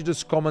 I want you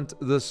just comment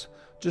this.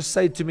 Just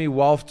say to me,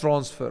 wealth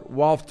transfer,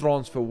 wealth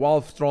transfer,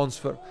 wealth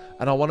transfer.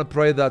 And I want to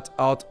pray that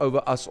out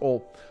over us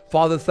all.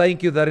 Father,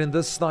 thank you that in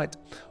this night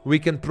we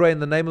can pray in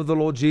the name of the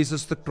Lord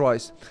Jesus the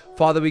Christ.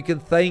 Father, we can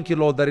thank you,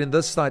 Lord, that in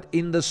this night,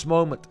 in this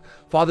moment,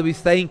 Father, we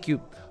thank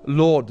you,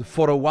 Lord,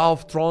 for a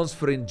wealth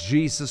transfer in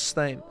Jesus'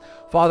 name.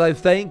 Father, I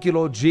thank you,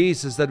 Lord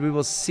Jesus, that we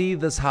will see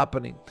this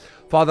happening.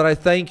 Father, I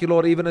thank you,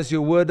 Lord, even as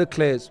your word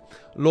declares,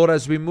 Lord,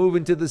 as we move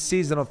into the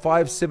season of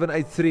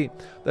 5783,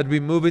 that we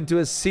move into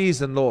a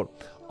season, Lord,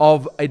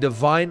 of a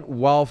divine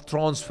wealth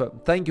transfer.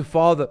 Thank you,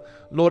 Father.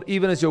 Lord,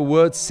 even as your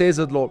word says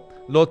it, Lord.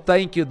 Lord,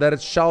 thank you that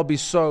it shall be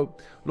so.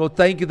 Lord,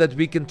 thank you that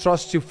we can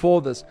trust you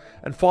for this.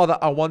 And Father,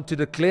 I want to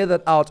declare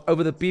that out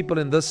over the people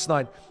in this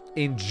night,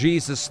 in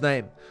Jesus'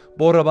 name.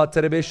 I want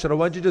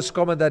you to just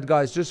comment that,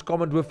 guys. Just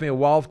comment with me, a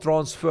wealth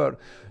transfer.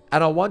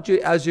 And I want you,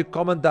 as you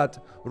comment that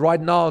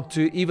right now,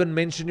 to even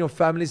mention your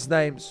family's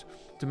names.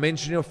 To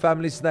mention your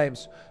family's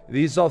names.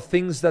 These are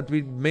things that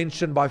we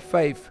mention by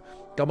faith.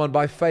 Come on,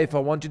 by faith. I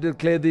want you to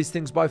declare these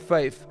things by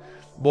faith.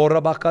 Put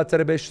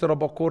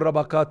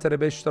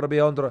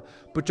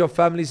your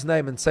family's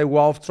name and say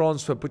wealth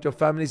transfer. Put your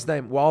family's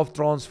name, wealth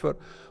transfer.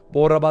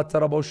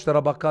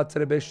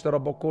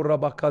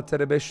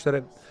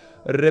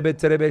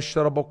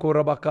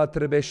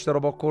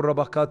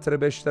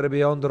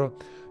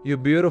 You're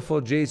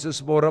beautiful,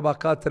 Jesus.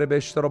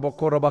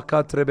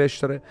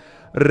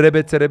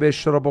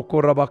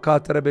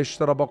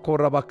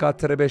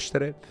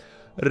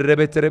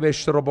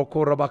 Rebeterebeshter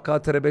bokora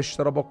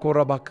bakaterebeshter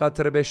bokora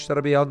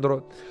bakaterebeshter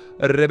biandro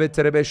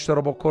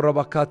rebeterebeshter bokora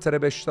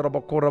bakaterebeshter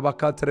bokora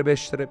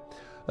bakaterebeshter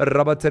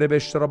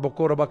rabaterebeshter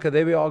bokora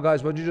bakadevi. Oh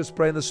guys, when you just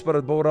pray in the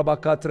Spirit, bora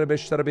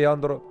bakaterebeshter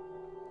biandro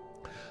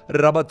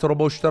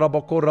Rabatroboshtra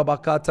bokora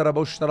bakatra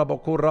boshtra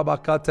bokora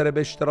bakatre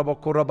beshtra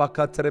bokora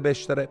bakatre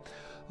beshtre.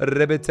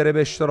 Rebetere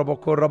beshtra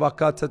bokora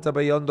bakata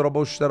tabayandro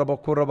boshtra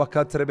bokora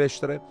bakatre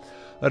beshtre.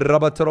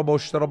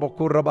 Rabatroboshtra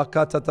bokora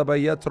bakata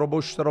tabayatro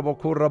boshtra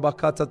bokora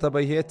bakata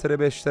tabayetre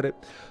beshtre.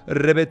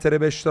 Rebetere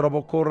beshtra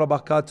bokora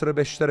bakatre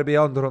beshtre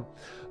beyandro.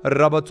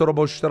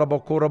 Rabatroboshtra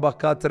bokora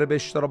bakatre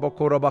beshtra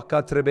bokora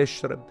bakatre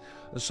beshtre.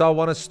 So I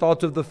want to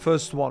start with the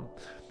first one.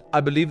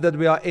 I believe that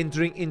we are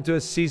entering into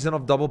a season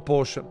of double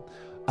portion.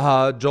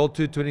 Joel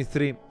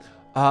 2:23.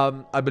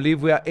 I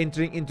believe we are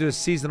entering into a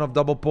season of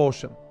double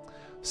portion.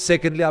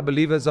 Secondly, I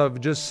believe, as I've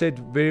just said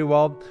very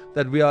well,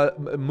 that we are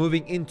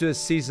moving into a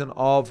season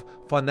of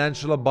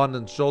financial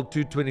abundance. Joel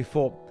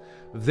 2:24.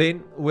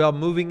 Then we are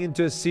moving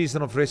into a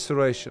season of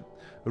restoration.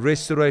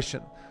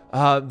 Restoration.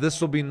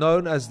 This will be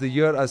known as the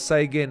year, I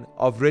say again,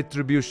 of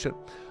retribution.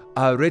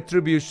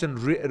 Retribution,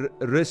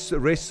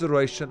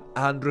 restoration,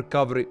 and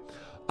recovery.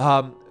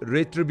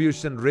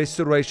 Retribution,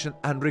 restoration,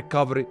 and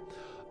recovery.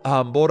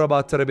 Joel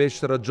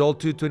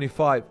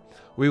 2:25.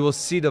 We will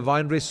see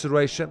divine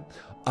restoration.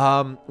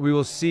 We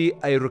will see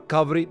a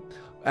recovery,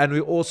 and we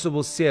also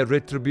will see a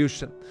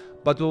retribution.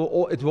 But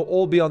it will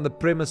all be on the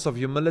premise of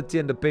humility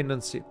and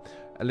dependency.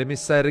 And let me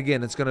say it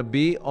again. It's going to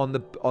be on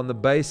the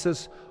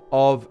basis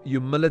of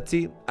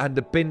humility and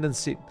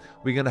dependency.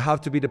 We're going to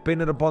have to be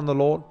dependent upon the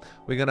Lord.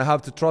 We're going to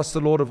have to trust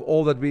the Lord of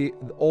all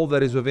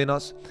that is within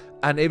us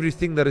and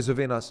everything that is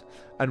within us.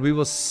 And we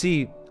will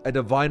see a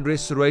divine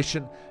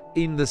restoration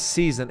in this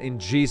season in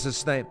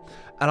Jesus' name.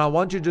 And I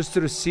want you just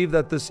to receive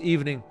that this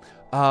evening.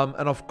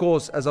 And of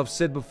course, as I've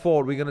said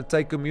before, we're going to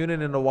take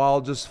communion in a while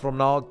just from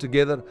now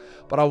together.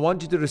 But I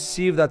want you to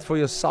receive that for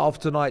yourself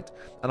tonight.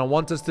 And I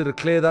want us to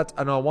declare that,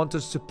 and I want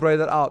us to pray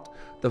that out.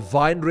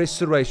 Divine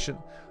restoration,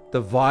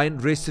 divine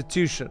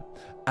restitution,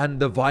 and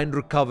divine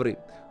recovery.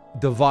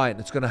 Divine.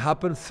 It's going to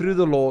happen through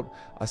the Lord.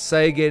 I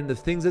say again, the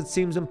things that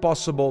seems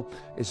impossible,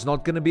 it's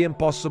not going to be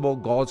impossible.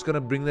 God's going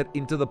to bring that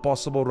into the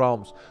possible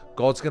realms.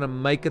 God's going to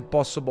make it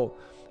possible.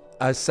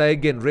 I say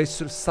again,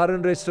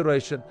 sudden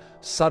restoration,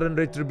 sudden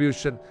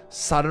retribution,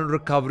 sudden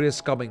recovery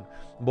is coming.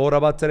 I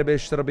want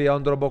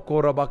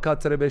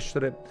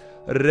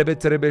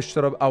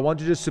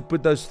you just to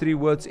put those three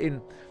words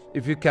in,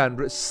 if you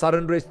can.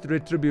 Sudden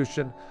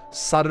retribution,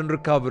 sudden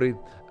recovery,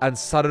 and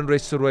sudden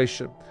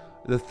restoration.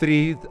 The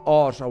three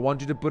R's, I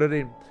want you to put it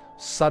in.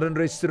 Sudden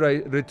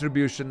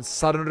retribution,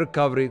 sudden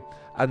recovery,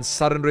 and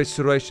sudden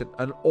restoration.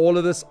 And all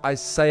of this, I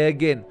say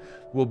again,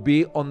 will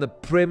be on the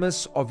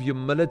premise of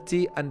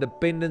humility and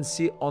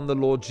dependency on the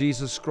Lord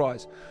Jesus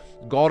Christ.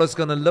 God is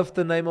going to lift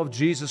the name of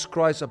Jesus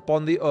Christ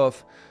upon the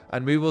earth,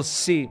 and we will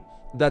see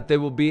that there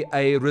will be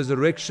a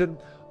resurrection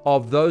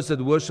of those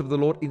that worship the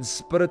Lord in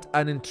spirit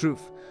and in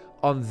truth.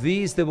 On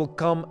these there will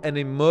come an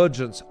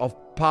emergence of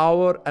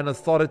power and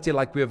authority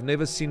like we have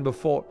never seen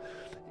before.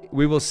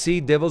 We will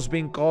see devils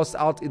being cast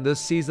out in this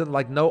season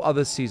like no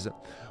other season.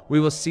 We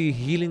will see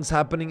healings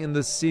happening in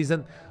this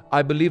season,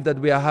 I believe, that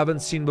we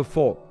haven't seen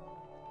before.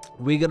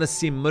 We're going to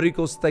see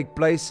miracles take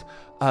place,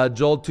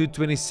 Joel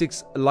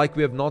 2:26, like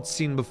we have not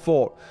seen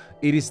before.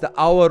 It is the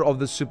hour of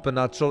the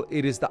supernatural.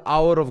 It is the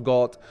hour of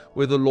God,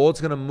 where the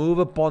Lord's going to move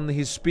upon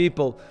His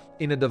people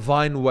in a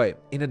divine way,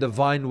 in a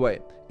divine way,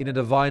 in a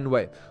divine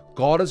way.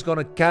 God is going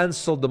to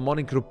cancel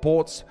demonic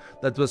reports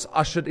that was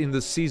ushered in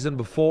the season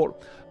before.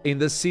 In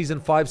this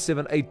season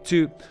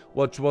 5782,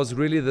 which was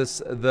really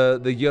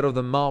the year of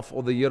the mouth,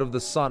 or the year of the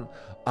sun,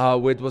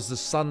 where it was the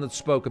sun that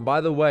spoke. And by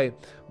the way,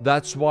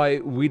 that's why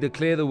we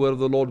declare the word of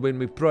the Lord when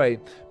we pray,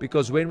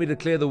 because when we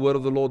declare the word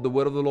of the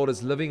Lord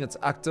is living, it's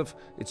active,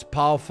 it's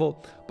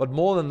powerful. But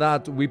more than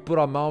that, we put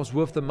our mouths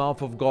with the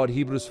mouth of God,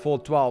 Hebrews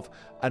 4:12,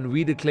 and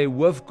we declare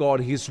with God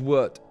His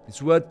word.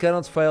 His word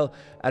cannot fail,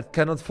 it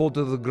cannot fall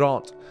to the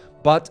ground.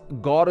 But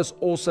God is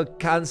also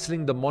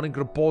canceling demonic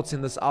reports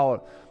in this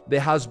hour. There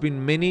has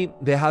been many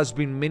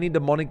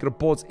demonic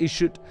reports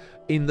issued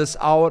in this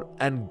hour,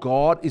 and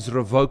God is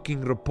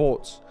revoking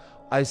reports.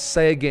 I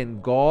say again,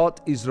 God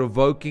is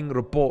revoking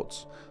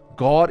reports.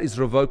 God is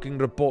revoking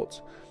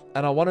reports.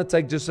 And I want to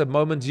take just a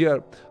moment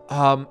here,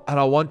 and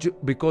I want you,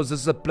 because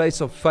this is a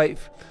place of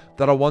faith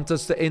that I want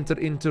us to enter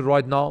into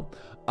right now,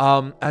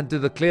 and to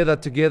declare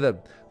that together,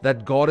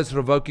 that God is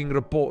revoking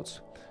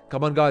reports.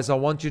 Come on, guys, I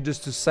want you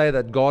just to say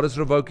that God is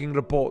revoking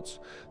reports.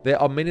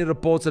 There are many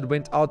reports that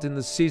went out in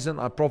this season.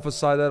 I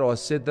prophesied that, or I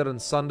said that on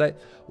Sunday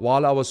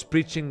while I was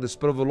preaching. The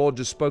Spirit of the Lord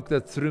just spoke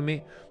that through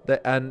me,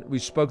 and we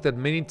spoke that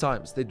many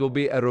times. There will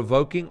be a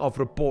revoking of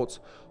reports.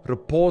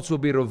 Reports will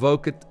be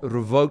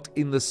revoked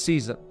in this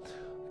season.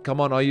 Come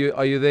on, are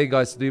you there,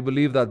 guys? Do you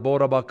believe that?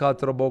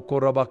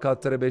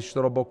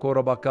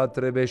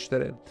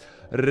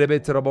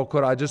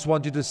 I just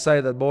want you to say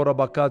that.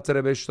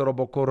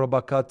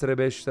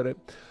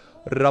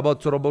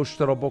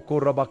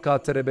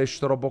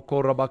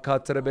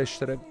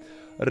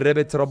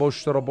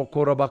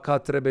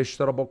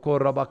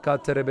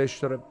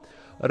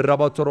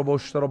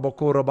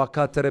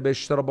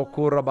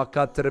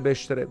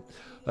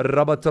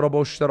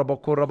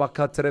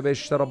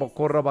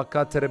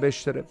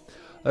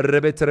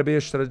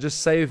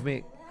 Just save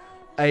me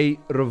a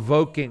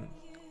revoking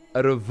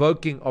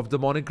of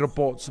demonic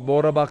reports.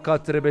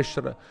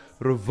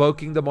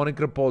 Revoking demonic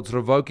reports.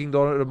 Revoking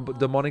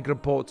demonic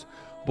reports.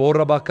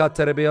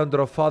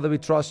 Father, we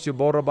trust you.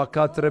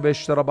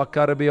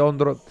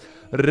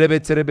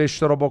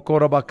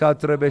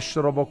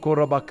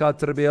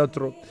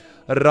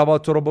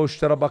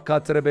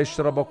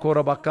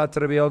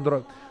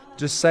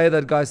 Just say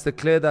that, guys.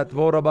 Declare that. I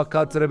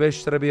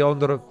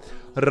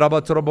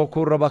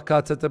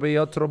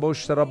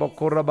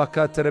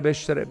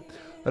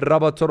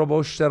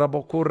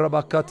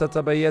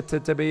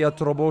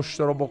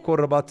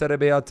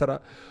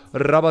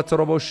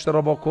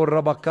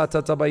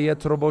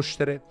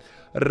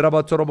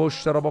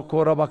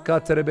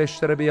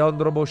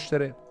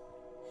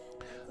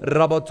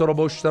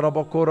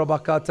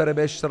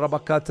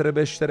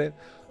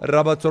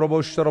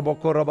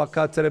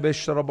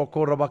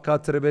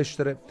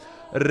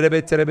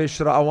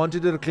want you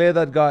to declare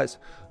that, guys.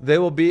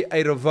 There will be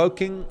a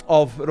revoking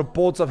of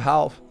reports of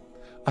health.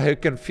 I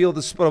can feel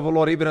the Spirit of the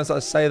Lord even as I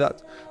say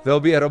that. There will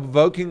be a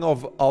revoking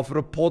of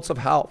reports of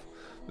health.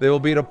 There will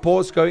be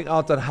reports going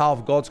out on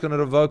health. God's going to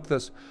revoke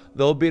this.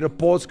 There will be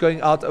reports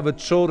going out over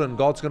children.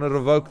 God's going to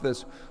revoke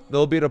this. There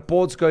will be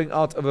reports going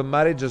out over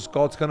marriages.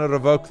 God's going to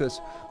revoke this.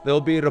 There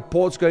will be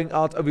reports going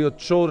out over your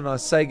children. I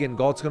say again,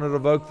 God's going to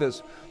revoke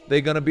this. There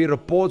are going to be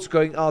reports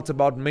going out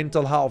about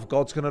mental health.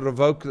 God's going to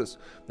revoke this.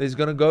 There's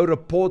going to go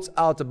reports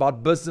out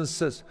about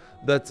businesses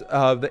that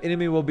the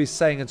enemy will be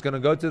saying it's going to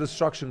go to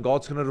destruction.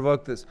 God's going to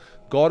revoke this.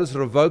 God is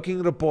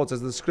revoking reports,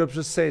 as the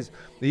scripture says,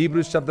 the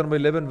Hebrews chapter number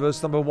 11,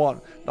 verse number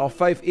 1. Now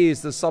faith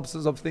is the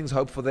substance of things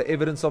hoped for, the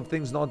evidence of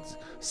things not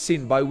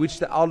seen, by which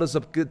the elders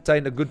have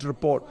obtained a good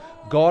report.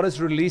 God is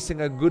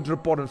releasing a good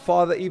report. And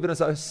Father, even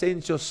as I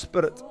sense your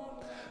Spirit,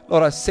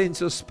 Lord, I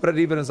sense your Spirit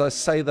even as I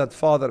say that,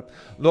 Father.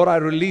 Lord, I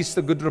release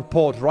the good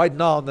report right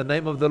now in the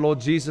name of the Lord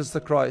Jesus the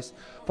Christ.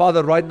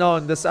 Father, right now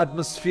in this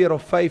atmosphere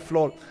of faith,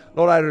 Lord,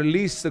 I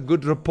release the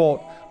good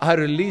report. I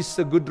release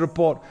the good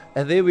report.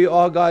 And there we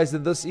are, guys,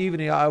 in this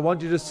evening. I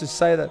want you just to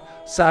say that.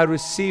 Say, I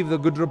receive the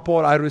good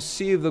report. I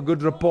receive the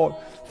good report.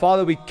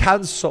 Father, we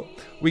cancel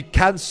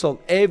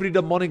every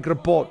demonic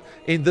report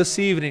in this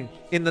evening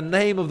in the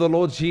name of the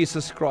Lord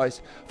Jesus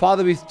Christ.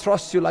 Father, we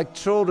trust you like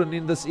children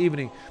in this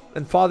evening.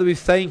 And Father, we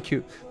thank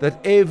you that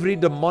every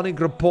demonic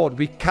report,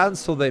 we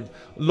cancel them.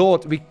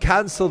 Lord, we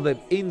cancel them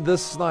in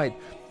this night.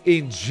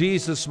 In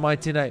Jesus'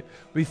 mighty name.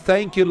 We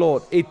thank you,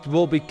 Lord. It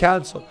will be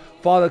cancelled.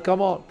 Father,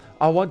 come on.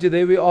 I want you,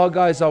 there we are,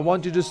 guys. I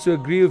want you just to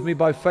agree with me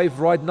by faith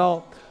right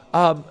now.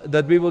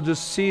 That we will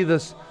just see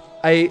this,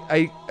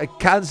 a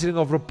cancelling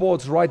of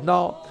reports right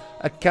now.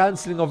 A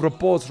cancelling of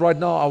reports right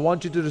now. I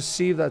want you to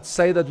receive that.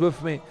 Say that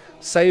with me.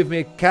 Say with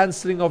me,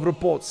 cancelling of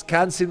reports.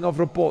 Cancelling of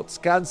reports.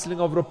 Cancelling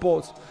of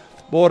reports.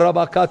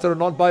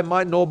 Not by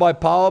might nor by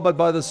power, but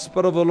by the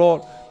Spirit of the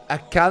Lord. A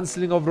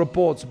cancelling of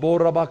reports.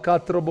 Say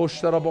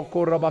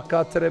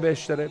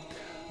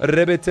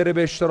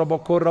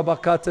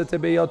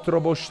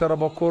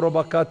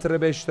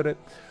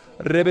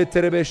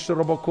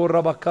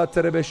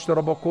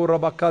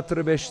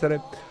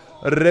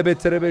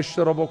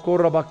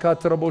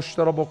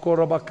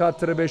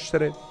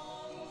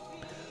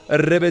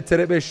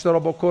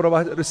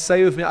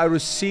with me, I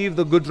receive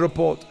the good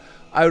report.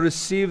 I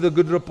receive the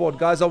good report.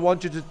 Guys, I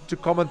want you to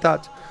comment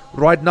that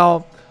right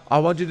now. I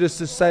want you just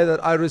to say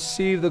that I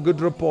receive the good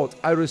report.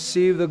 I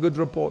receive the good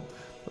report.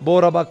 I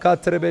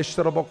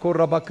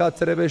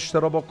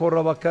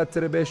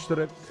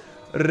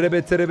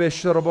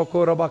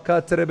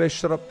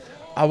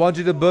want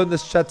you to burn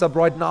this chat up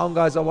right now,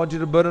 guys. I want you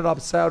to burn it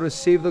up. Say, I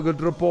receive the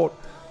good report.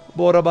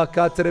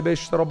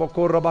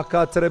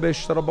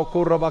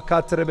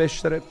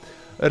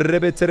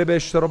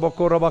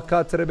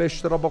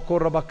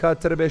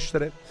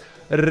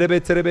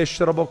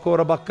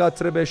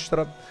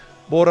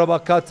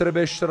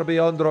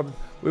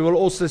 We will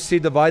also see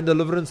divine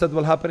deliverance that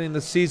will happen in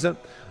the season.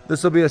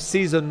 This will be a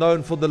season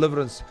known for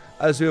deliverance,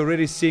 as we're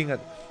already seeing it.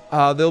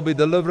 There will be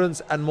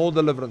deliverance and more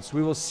deliverance.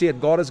 We will see it.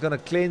 God is going to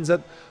cleanse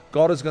it.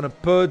 God is going to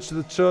purge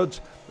the church.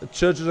 The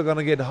churches are going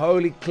to get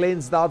wholly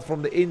cleansed out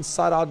from the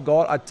inside out.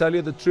 God, I tell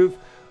you the truth,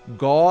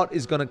 God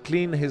is going to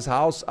clean his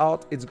house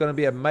out. It's going to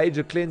be a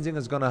major cleansing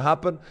that's going to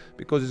happen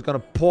because he's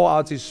going to pour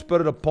out his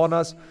Spirit upon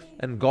us.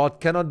 And God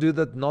cannot do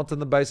that not on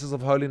the basis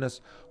of holiness.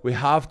 We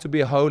have to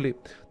be holy.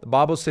 The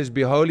Bible says,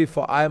 be holy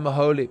for I am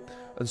holy.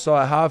 And so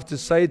I have to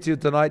say to you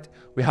tonight,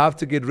 we have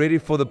to get ready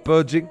for the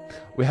purging.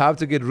 We have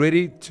to get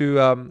ready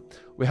to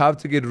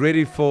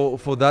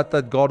for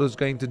that God is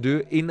going to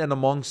do in and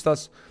amongst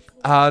us.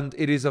 And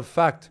it is a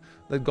fact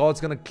that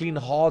God's going to clean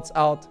hearts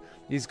out.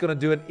 He's going to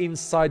do an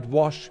inside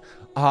wash.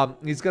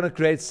 He's going to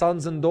create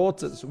sons and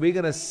daughters. We're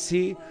going to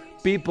see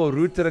people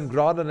rooted and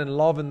grounded in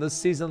love in this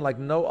season like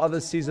no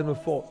other season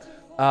before.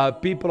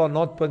 People are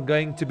not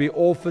going to be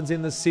orphans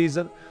in this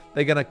season.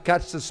 They're going to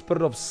catch the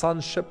spirit of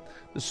sonship.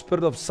 The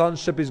spirit of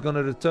sonship is going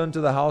to return to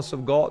the house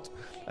of God.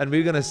 And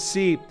we're going to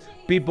see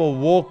people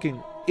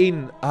walking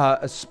in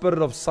a spirit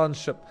of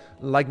sonship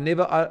like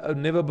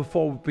never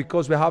before,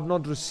 because we have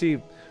not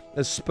received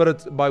a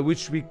spirit by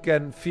which we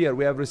can fear.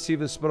 We have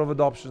received a spirit of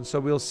adoption. So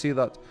we'll see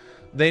that.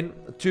 Then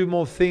two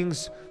more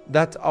things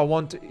that I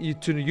want you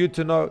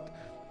to note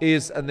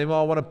is, and then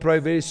I want to pray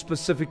very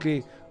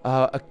specifically,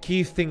 a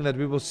key thing that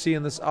we will see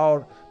in this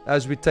hour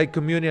as we take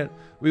communion.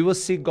 We will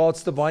see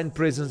God's divine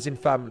presence in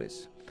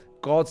families.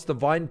 God's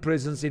divine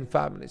presence in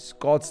families.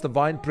 God's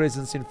divine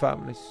presence in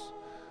families.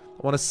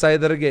 I want to say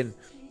that again.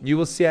 You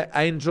will see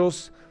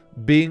angels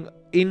being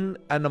in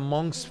and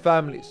amongst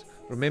families.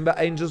 Remember,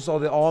 angels are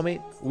the army.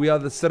 We are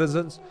the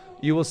citizens.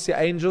 You will see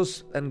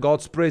angels and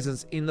God's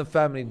presence in the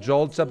family.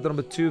 Joel chapter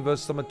number 2,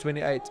 verse number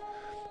 28.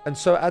 And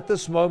so at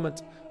this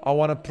moment, I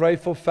want to pray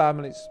for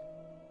families.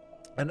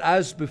 And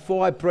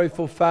before I pray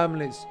for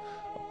families,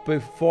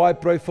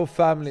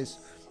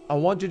 I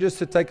want you just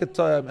to take a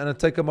time and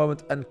take a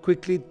moment and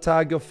quickly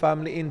tag your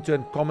family into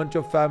and comment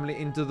your family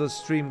into the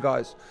stream,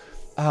 guys.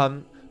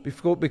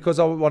 Because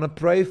I want to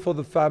pray for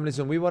the families,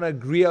 and we want to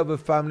agree over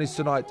families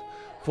tonight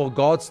for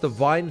God's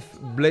divine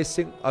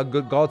blessing,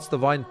 God's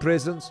divine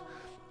presence,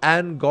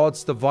 and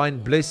God's divine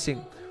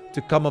blessing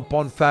to come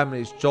upon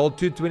families. Joel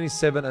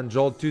 2:27 and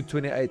Joel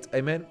 2:28.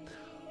 Amen.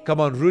 Come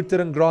on,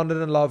 rooted and grounded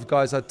in love,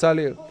 guys. I tell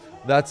you,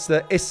 that's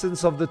the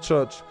essence of the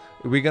church.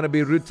 We're going to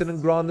be rooted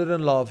and grounded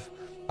in love.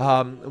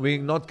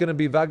 We're not going to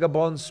be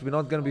vagabonds. We're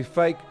not going to be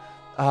fake.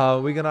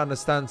 We're going to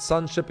understand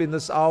sonship in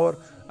this hour,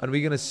 and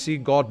we're going to see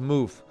God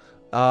move.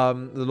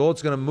 The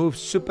Lord's going to move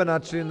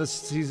supernaturally in this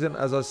season,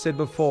 as I said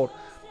before.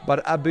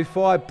 But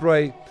before I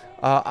pray,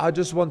 I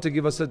just want to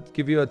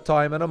give you a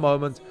time and a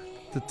moment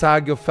to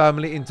tag your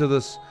family into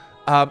this.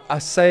 I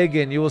say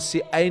again, you will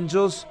see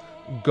angels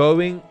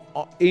going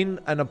in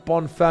and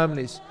upon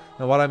families.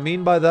 And what I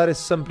mean by that is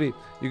simply,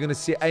 you're going to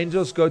see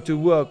angels go to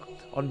work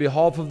on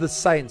behalf of the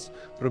saints.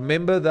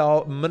 Remember, they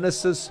are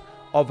ministers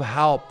of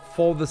help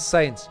for the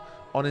saints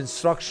on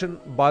instruction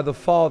by the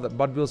Father.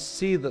 But we'll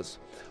see this.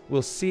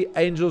 We'll see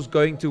angels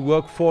going to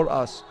work for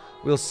us.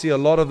 We'll see a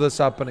lot of this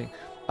happening.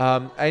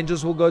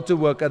 Angels will go to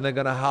work, and they're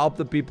going to help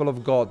the people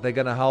of God. They're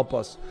going to help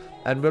us.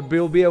 And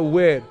we'll be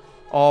aware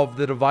of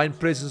the divine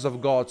presence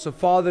of God. So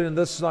Father, in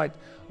this night,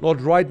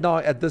 Lord, right now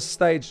at this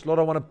stage, Lord,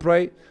 I want to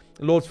pray,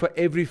 Lord, for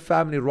every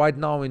family right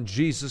now in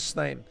Jesus'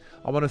 name.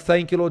 I want to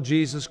thank you, Lord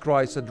Jesus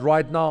Christ, that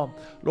right now,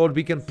 Lord,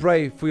 we can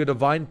pray for your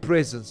divine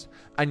presence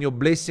and your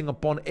blessing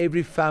upon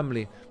every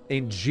family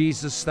in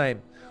Jesus'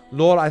 name.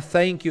 Lord, I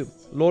thank you,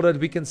 Lord, that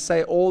we can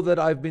say all that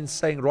I've been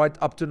saying right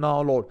up to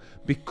now, Lord,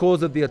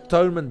 because of the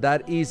atonement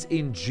that is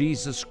in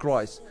Jesus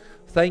Christ.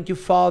 Thank you,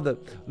 Father,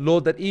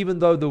 Lord, that even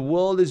though the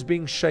world is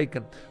being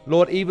shaken,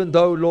 Lord, even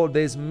though, Lord,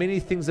 there's many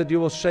things that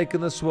you will shake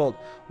in this world,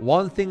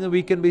 one thing that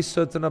we can be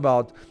certain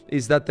about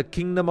is that the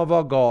kingdom of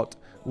our God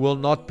will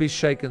not be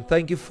shaken.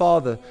 Thank you,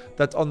 Father,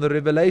 that on the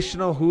revelation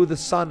of who the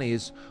Son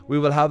is, we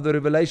will have the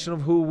revelation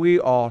of who we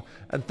are.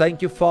 And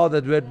thank you, Father,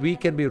 that we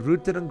can be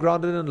rooted and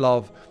grounded in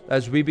love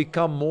as we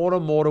become more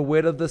and more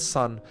aware of the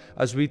Son,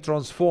 as we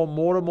transform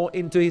more and more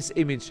into His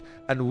image,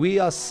 and we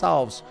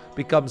ourselves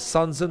become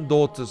sons and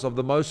daughters of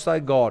the Most High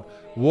God,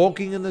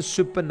 walking in the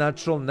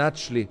supernatural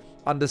naturally,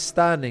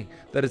 understanding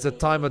that it's a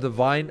time of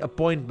divine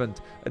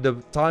appointment, a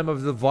time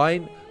of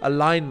divine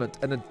alignment,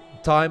 and a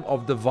time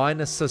of divine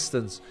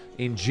assistance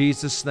in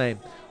Jesus' name.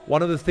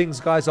 One of the things,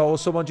 guys, I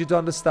also want you to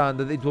understand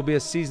that it will be a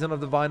season of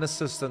divine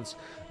assistance.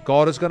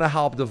 God is going to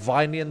help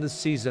divinely in this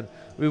season.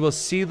 We will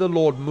see the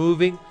Lord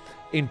moving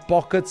in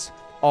pockets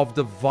of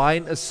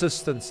divine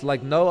assistance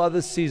like no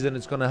other season.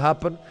 It's going to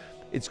happen.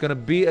 It's going to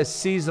be a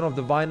season of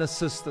divine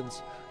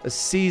assistance, a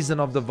season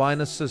of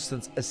divine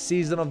assistance, a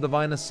season of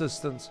divine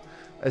assistance,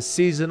 a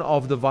season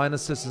of divine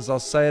assistance. I'll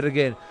say it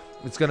again.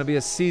 It's going to be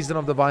a season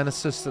of divine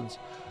assistance.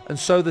 And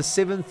so the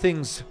 7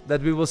 things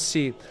that we will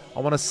see, I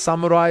want to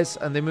summarize,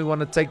 and then we want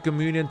to take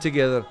communion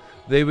together.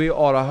 There we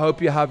are. I hope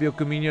you have your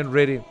communion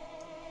ready.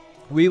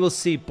 We will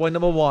see, point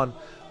number 1,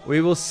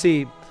 we will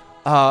see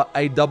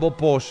a double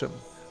portion.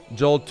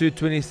 Joel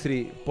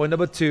 2:23. Point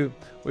number 2,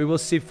 we will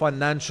see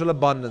financial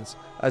abundance,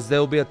 as there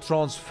will be a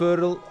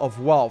transferal of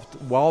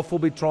wealth. Wealth will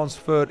be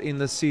transferred in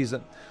this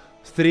season.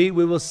 3,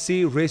 we will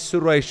see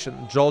restoration.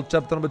 Joel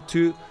chapter number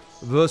 2,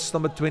 verse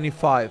number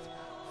 25.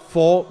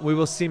 4, we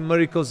will see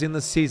miracles in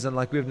the season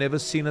like we've never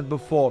seen it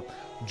before.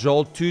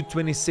 Joel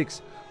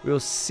 2:26. We will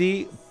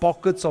see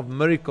pockets of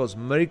miracles.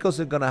 Miracles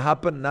are going to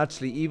happen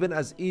naturally. Even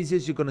as easy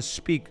as you're going to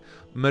speak,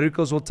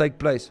 miracles will take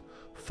place.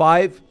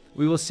 5,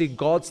 we will see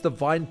God's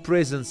divine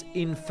presence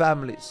in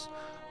families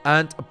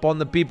and upon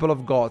the people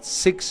of God.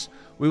 6,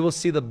 we will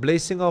see the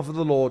blessing of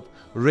the Lord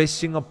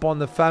resting upon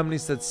the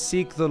families that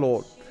seek the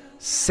Lord.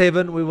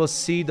 7, we will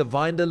see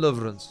divine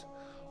deliverance.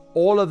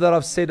 All of that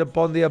I've said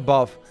upon the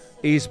above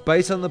is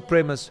based on the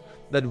premise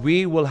that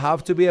we will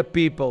have to be a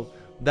people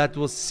that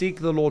will seek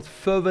the Lord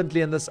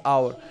fervently in this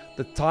hour.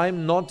 The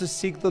time not to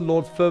seek the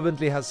Lord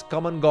fervently has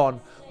come and gone.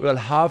 We'll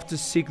have to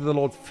seek the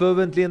Lord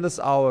fervently in this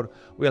hour.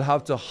 We'll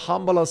have to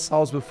humble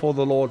ourselves before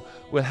the Lord.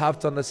 We'll have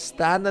to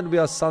understand that we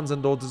are sons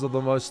and daughters of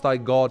the Most High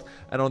God.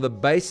 And on the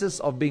basis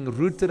of being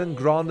rooted and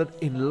grounded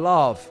in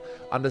love,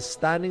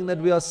 understanding that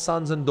we are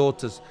sons and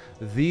daughters,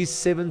 these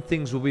 7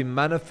 things will be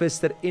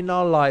manifested in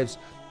our lives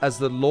as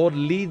the Lord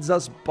leads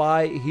us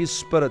by His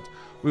Spirit.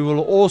 We will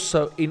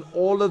also, in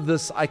all of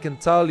this, I can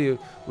tell you,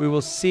 we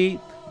will see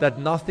that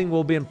nothing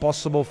will be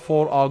impossible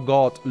for our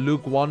God.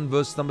 Luke 1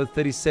 verse number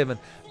 37.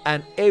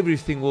 And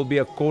everything will be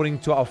according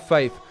to our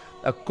faith.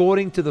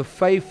 According to the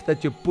faith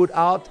that you put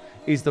out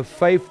is the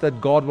faith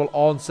that God will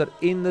answer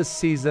in this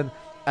season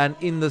and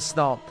in this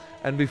now.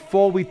 And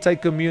before we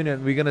take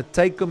communion, we're going to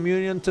take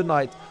communion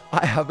tonight.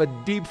 I have a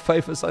deep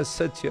faith as I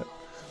sit here.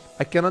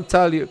 I cannot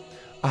tell you.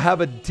 I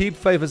have a deep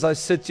faith as I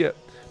sit here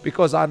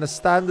because I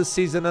understand the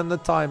season and the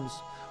times.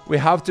 We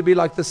have to be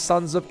like the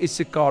sons of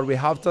Issachar. We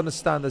have to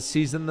understand the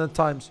season and the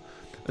times.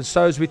 And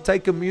so as we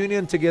take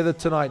communion together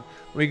tonight,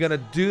 we're going to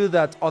do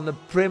that on the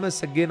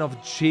premise again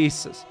of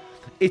Jesus.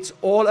 It's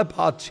all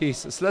about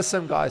Jesus.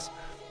 Listen, guys,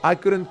 I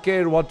couldn't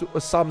care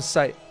what some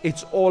say.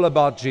 It's all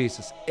about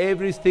Jesus.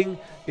 Everything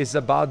is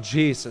about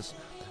Jesus.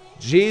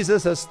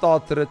 Jesus has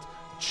started it.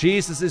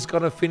 Jesus is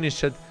going to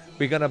finish it.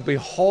 We're going to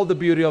behold the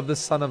beauty of the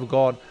Son of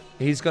God.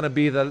 He's going to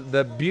be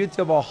the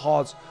beauty of our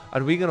hearts.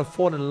 And we're going to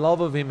fall in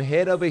love with Him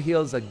head over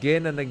heels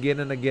again and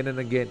again and again and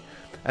again.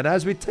 And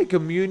as we take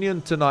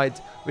communion tonight,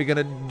 we're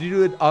going to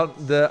do it on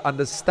the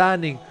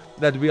understanding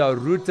that we are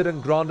rooted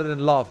and grounded in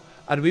love.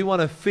 And we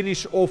want to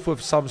finish off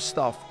with some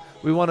stuff.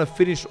 We want to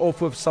finish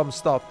off with some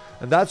stuff.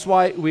 And that's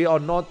why we are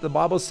not, the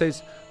Bible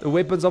says, the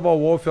weapons of our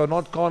warfare are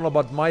not carnal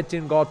but mighty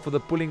in God for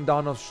the pulling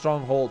down of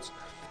strongholds.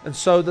 And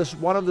so this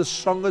one of the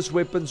strongest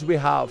weapons we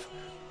have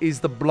is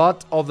the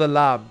blood of the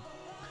Lamb.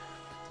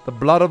 The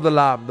blood of the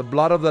Lamb. The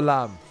blood of the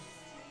Lamb.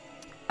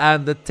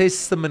 And the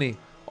testimony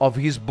of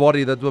His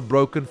body that were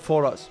broken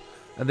for us.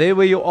 And there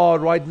where you are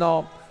right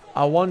now,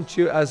 I want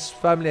you as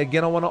family,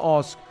 again I want to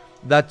ask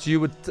that you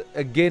would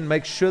again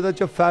make sure that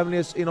your family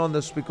is in on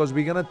this, because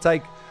we're going to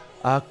take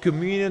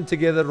communion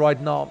together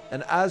right now.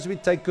 And as we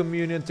take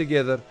communion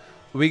together,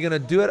 we're going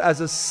to do it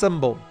as a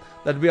symbol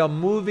that we are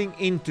moving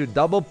into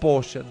double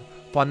portion,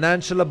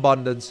 financial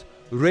abundance,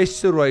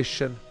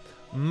 restoration,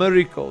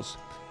 miracles,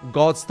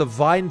 God's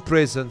divine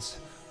presence,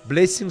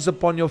 blessings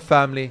upon your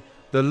family,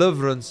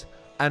 deliverance,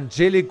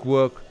 angelic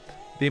work,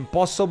 the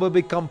impossible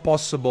become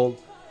possible,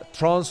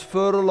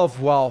 transferal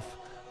of wealth,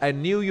 a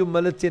new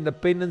humility and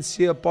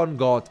dependency upon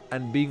God,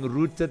 and being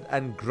rooted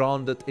and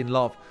grounded in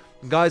love.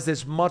 Guys,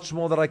 there's much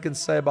more that I can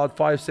say about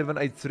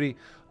 5783,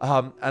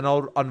 and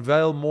I'll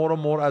unveil more and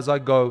more as I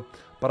go.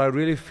 But I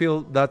really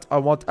feel that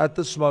at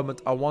this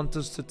moment, I want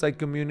us to take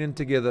communion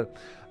together.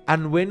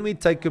 And when we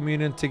take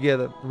communion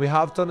together, we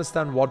have to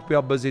understand what we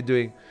are busy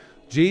doing.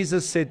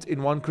 Jesus said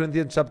in 1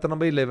 Corinthians chapter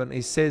number 11,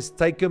 He says,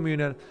 take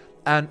communion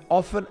as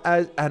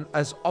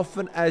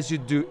often as you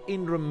do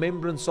in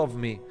remembrance of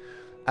me.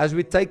 As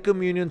we take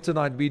communion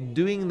tonight, we're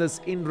doing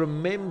this in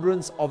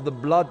remembrance of the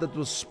blood that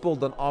was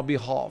spilled on our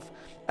behalf.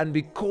 And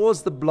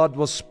because the blood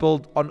was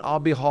spilled on our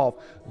behalf,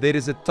 there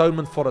is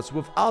atonement for us.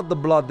 Without the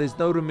blood, there's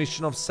no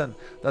remission of sin.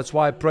 That's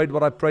why I prayed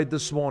what I prayed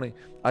this morning.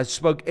 I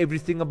spoke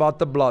everything about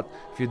the blood.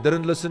 If you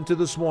didn't listen to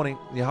this morning,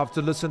 you have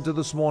to listen to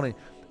this morning.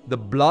 The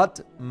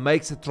blood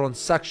makes a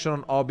transaction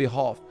on our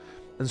behalf.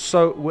 And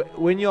so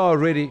when you are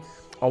ready,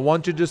 I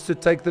want you just to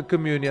take the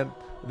communion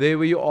there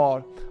where you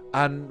are.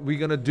 And we're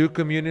going to do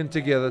communion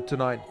together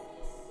tonight.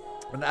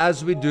 And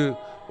as we do,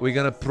 we're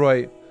going to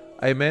pray.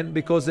 Amen.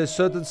 Because there's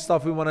certain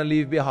stuff we want to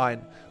leave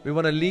behind. We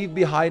want to leave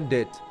behind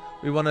debt.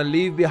 We want to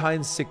leave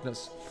behind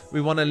sickness. We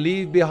want to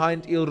leave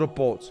behind ill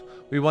reports.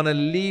 We want to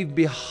leave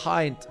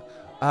behind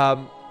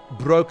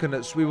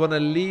brokenness. We want to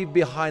leave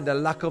behind a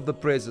lack of the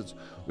presence.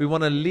 We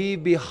want to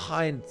leave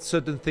behind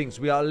certain things.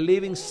 We are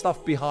leaving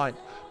stuff behind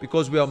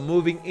because we are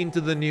moving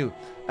into the new.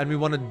 And we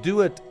want to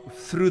do it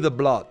through the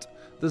blood.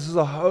 This is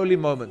a holy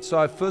moment.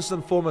 So first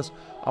and foremost,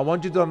 I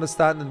want you to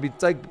understand that we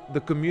take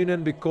the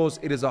communion because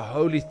it is a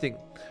holy thing.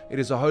 It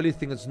is a holy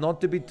thing. It's not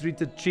to be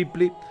treated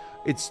cheaply.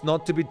 It's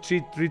not to be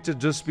treated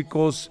just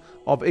because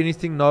of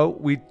anything. No,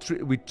 we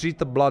treat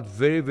the blood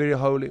very, very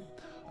holy.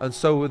 And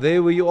so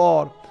there where you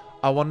are,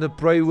 I want to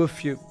pray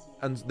with you.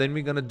 And then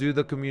we're going to do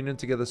the communion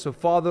together. So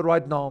Father,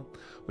 right now,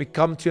 we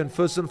come to you. And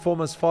first and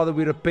foremost, Father,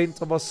 we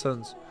repent of our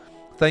sins.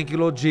 Thank you,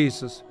 Lord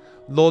Jesus.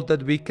 Lord,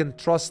 that we can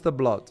trust the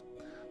blood.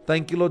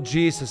 Thank you, Lord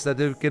Jesus, that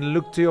we can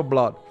look to your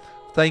blood.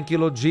 Thank you,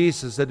 Lord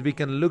Jesus, that we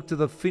can look to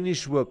the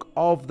finished work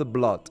of the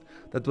blood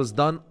that was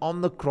done on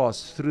the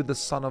cross through the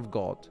Son of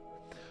God.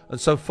 And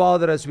so,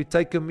 Father, as we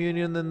take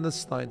communion in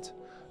this night,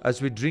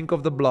 as we drink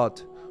of the blood,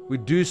 we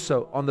do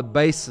so on the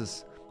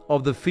basis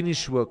of the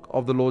finished work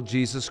of the Lord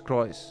Jesus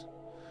Christ.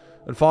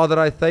 And Father,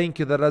 I thank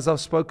you that as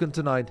I've spoken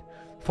tonight,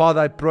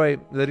 Father, I pray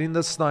that in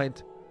this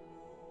night,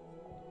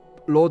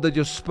 Lord, that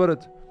your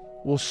Spirit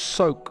will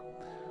soak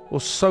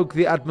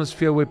the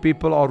atmosphere where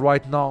people are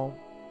right now.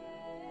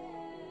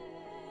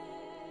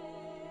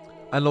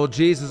 And Lord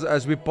Jesus,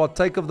 as we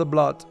partake of the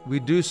blood, we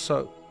do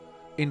so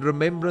in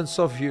remembrance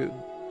of you.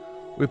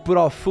 We put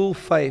our full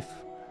faith,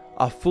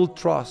 our full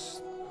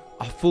trust,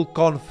 our full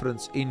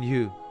confidence in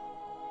you.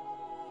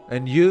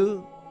 And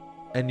you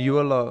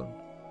alone.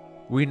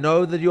 We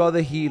know that you are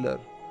the healer.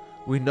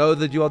 We know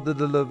that you are the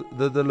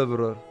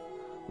deliverer.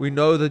 We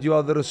know that you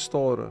are the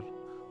restorer.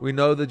 We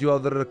know that you are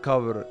the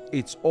recoverer.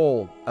 It's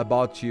all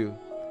about you.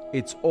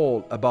 It's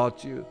all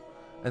about you.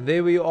 And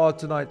there we are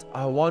tonight.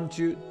 I want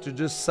you to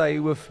just say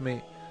with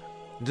me,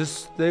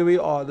 just there we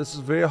are. This is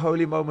a very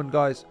holy moment,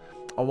 guys.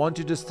 I want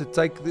you just to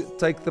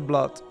take the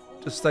blood.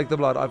 Just take the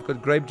blood. I've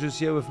got grape juice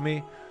here with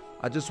me.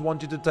 I just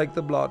want you to take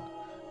the blood.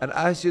 And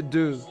as you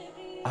do,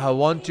 I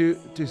want you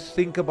to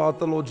think about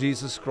the Lord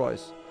Jesus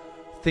Christ.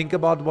 Think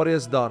about what He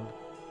has done.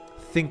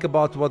 Think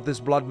about what this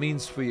blood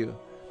means for you.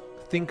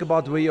 Think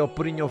about where you're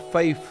putting your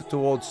faith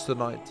towards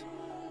tonight.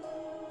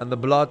 And the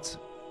blood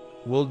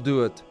will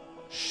do it.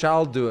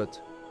 Shall do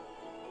it.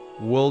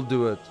 Will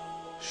do it.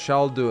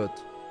 Shall do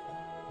it.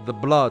 The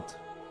blood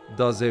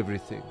does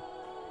everything.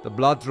 The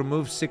blood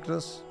removes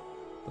sickness.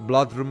 The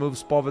blood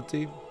removes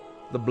poverty.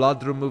 The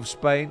blood removes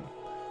pain.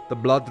 The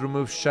blood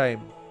removes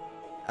shame.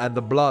 And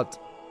the blood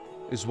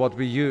is what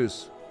we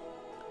use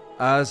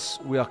as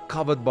we are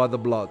covered by the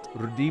blood,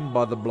 redeemed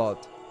by the blood.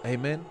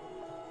 Amen.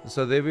 And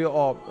so there we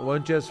are.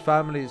 Won't you, as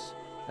families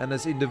and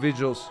as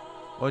individuals,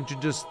 won't you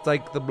just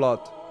take the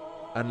blood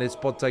and let's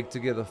partake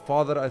together.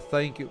 Father, I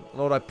thank you.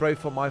 Lord, I pray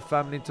for my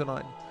family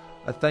tonight.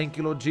 I thank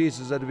you, Lord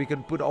Jesus, that we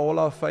can put all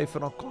our faith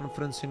and our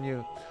confidence in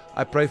you.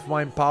 I pray for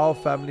my Empower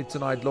family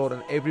tonight, Lord,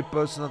 and every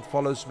person that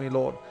follows me,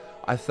 Lord.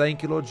 I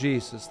thank you, Lord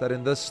Jesus, that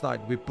in this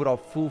night we put our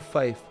full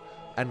faith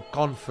and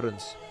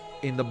confidence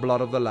in the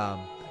blood of the Lamb.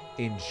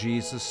 In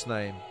Jesus'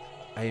 name,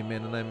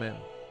 amen and amen.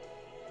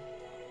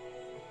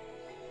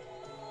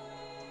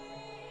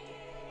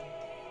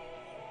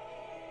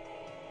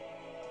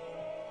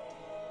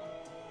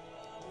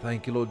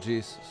 Thank you, Lord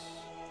Jesus.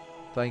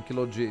 Thank you,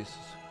 Lord Jesus.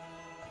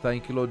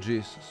 Thank you, Lord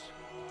Jesus.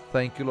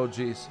 Thank you, Lord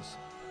Jesus.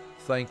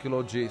 Thank you,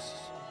 Lord Jesus.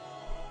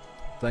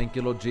 Thank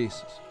you, Lord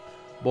Jesus.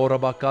 There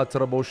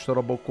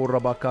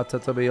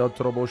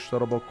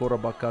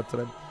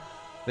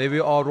we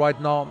are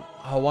right now.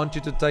 I want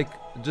you to take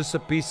just a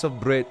piece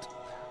of bread.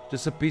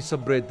 Just a piece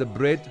of bread. The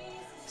bread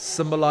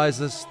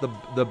symbolizes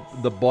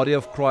the body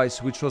of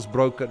Christ, which was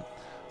broken.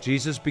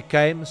 Jesus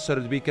became so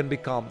that we can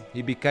become.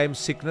 He became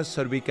sickness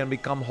so that we can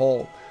become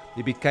whole.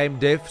 He became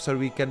deaf so that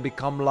we can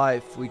become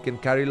life. We can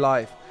carry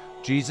life.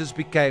 Jesus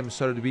became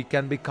so that we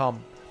can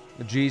become.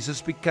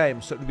 Jesus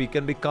became so that we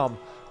can become.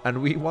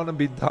 And we want to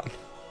be done.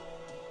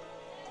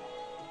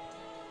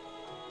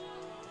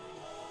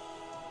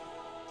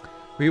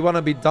 We want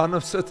to be done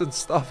of certain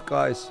stuff,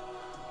 guys.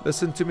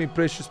 Listen to me,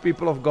 precious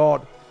people of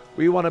God.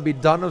 We want to be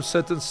done of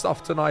certain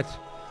stuff tonight.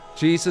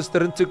 Jesus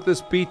didn't take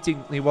this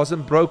beating. He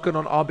wasn't broken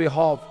on our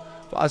behalf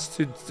for us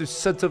to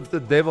sit with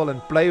the devil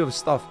and play with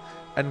stuff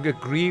and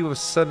agree with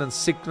sin and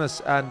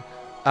sickness and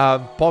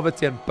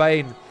poverty and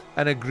pain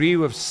and agree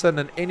with sin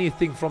and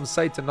anything from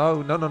Satan. No.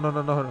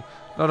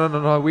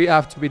 We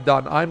have to be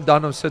done. I'm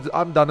done of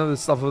the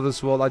stuff of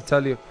this world. I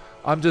tell you,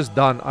 I'm just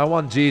done. I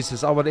want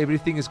Jesus. I want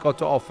everything He's got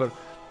to offer.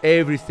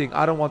 Everything.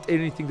 I don't want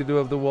anything to do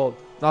with the world.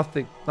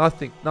 Nothing. I'm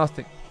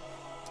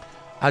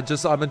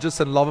just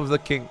in love with the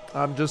King.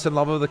 I'm just in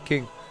love with the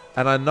King.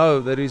 And I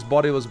know that His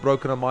body was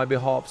broken on my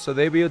behalf. So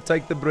there we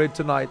take the bread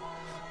tonight.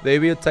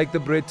 There we take the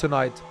bread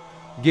tonight.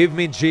 Give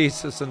me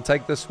Jesus and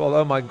take this well.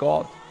 Oh my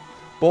God.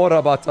 Father, I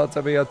want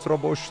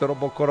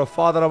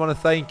to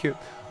thank you,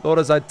 Lord,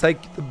 as I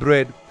take the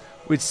bread,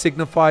 which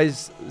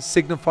signifies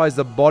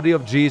the body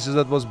of Jesus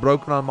that was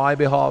broken on my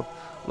behalf.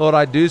 Lord,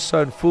 I do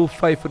so in full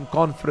faith and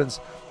confidence,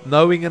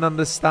 knowing and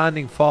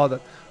understanding,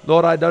 Father.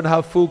 Lord, I don't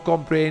have full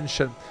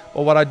comprehension,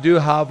 but what I do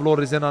have, Lord,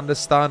 is an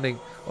understanding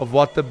of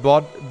what the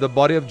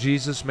body of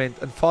Jesus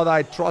meant. And Father,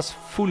 I trust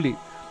fully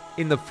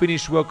in the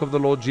finished work of the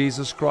Lord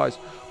Jesus Christ.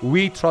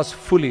 We trust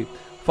fully.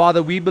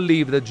 Father, we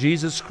believe that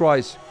Jesus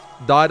Christ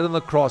died on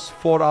the cross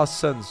for our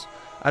sins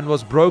and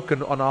was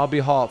broken on our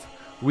behalf.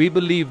 We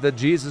believe that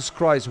Jesus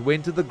Christ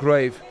went to the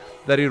grave,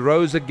 that He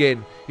rose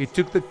again. He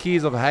took the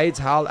keys of Hades,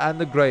 hell, and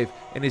the grave,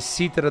 and is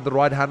seated at the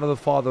right hand of the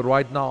Father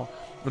right now.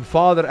 And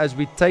Father, as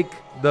we take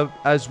the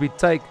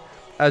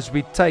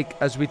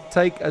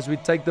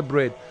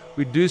bread,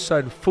 we do so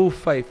in full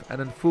faith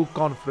and in full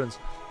confidence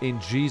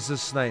in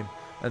Jesus' name.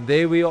 And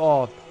there we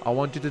are. I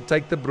want you to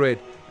take the bread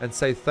and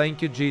say,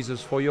 thank you,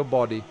 Jesus, for your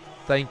body.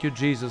 Thank you,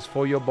 Jesus,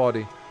 for your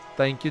body.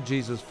 Thank you,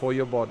 Jesus, for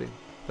your body.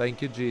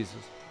 Thank you, Jesus.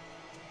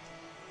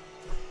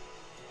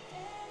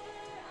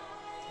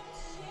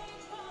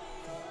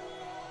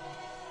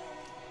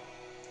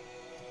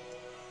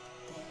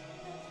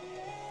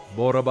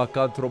 Bora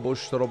bakatro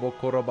boshtra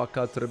bokora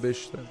bakatre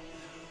beshtre.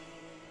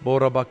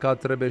 Bora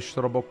bakatre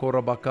beshtra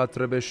bokora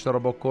bakatre beshtra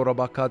bokora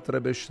bakatre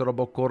beshtra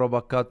bokora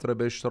bakatre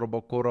beshtra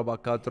bokora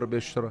bakatre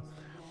beshtra.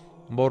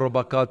 Bora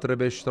bakatre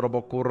beshtra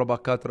bokora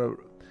bakatre.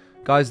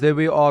 Guys, there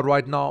we are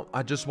right now.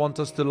 I just want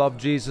us to love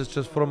Jesus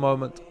just for a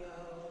moment.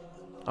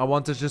 I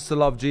want us just to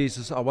love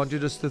Jesus. I want you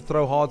just to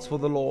throw hearts for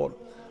the Lord.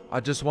 I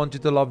just want you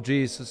to love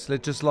Jesus.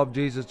 Let's just love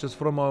Jesus just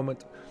for a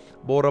moment.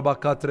 All I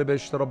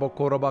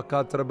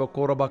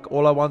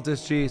want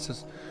is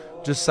Jesus.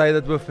 Just say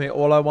that with me.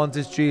 All I want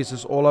is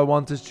Jesus. All I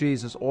want is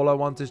Jesus. All I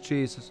want is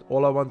Jesus.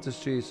 All I want is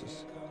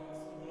Jesus.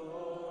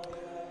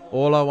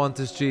 All I want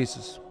is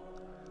Jesus.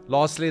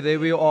 Lastly, there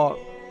we are.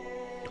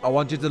 I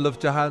want you to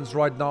lift your hands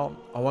right now.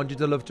 I want you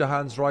to lift your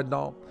hands right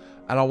now.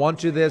 And I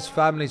want you, there's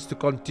families, to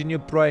continue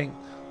praying.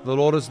 The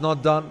Lord is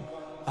not done.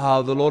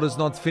 The Lord is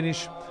not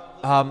finished.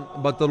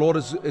 But the Lord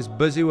is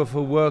busy with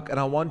her work. And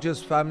I want you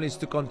as families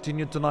to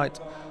continue tonight.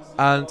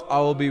 And I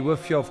will be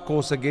with you, of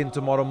course, again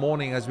tomorrow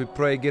morning as we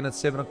pray again at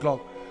 7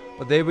 o'clock.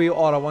 But there we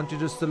are. I want you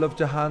just to lift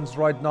your hands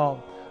right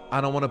now.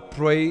 And I want to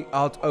pray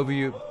out over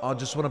you. I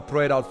just want to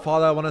pray it out.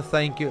 Father, I want to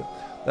thank you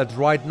that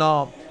right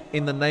now,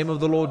 in the name of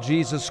the Lord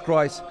Jesus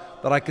Christ,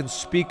 that I can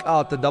speak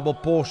out the double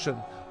portion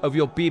of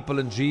your people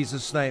in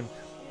Jesus' name.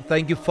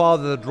 Thank you,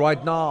 Father, that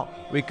right now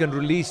we can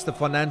release the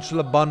financial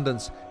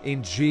abundance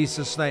in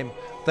Jesus' name.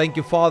 Thank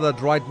you, Father,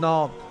 that right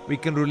now we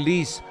can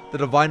release the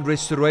divine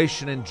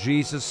restoration in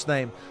Jesus'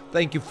 name.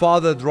 Thank you,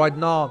 Father, that right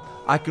now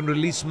I can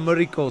release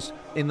miracles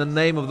in the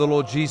name of the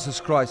Lord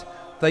Jesus Christ.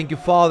 Thank you,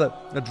 Father,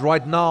 that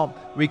right now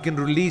we can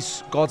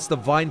release God's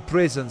divine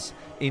presence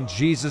in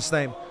Jesus'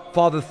 name.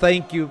 Father,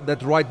 thank you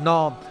that right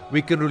now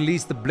we can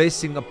release the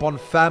blessing upon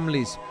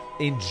families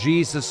in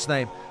Jesus'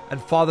 name.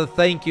 And Father,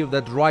 thank you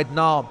that right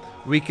now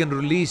we can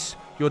release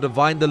your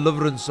divine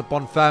deliverance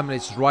upon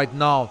families right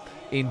now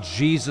in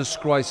Jesus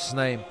Christ's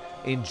name.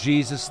 In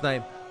Jesus'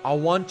 name. I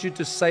want you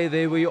to say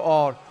there where you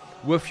are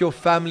with your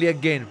family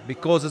again,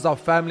 because as our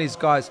families,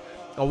 guys,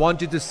 I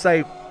want you to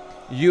say,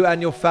 you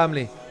and your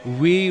family,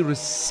 we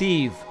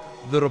receive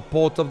the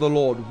report of the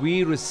Lord.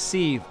 We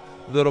receive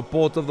the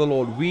report of the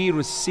Lord. We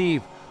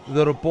receive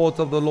the report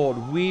of the Lord.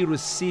 We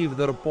receive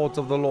the report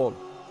of the Lord.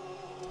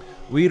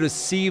 We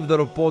receive the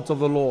report of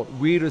the Lord.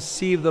 We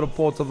receive the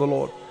report of the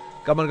Lord.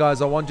 Come on,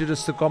 guys, I want you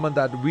just to comment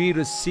that. We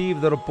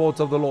receive the report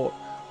of the Lord.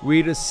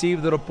 We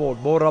receive the report.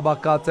 All I want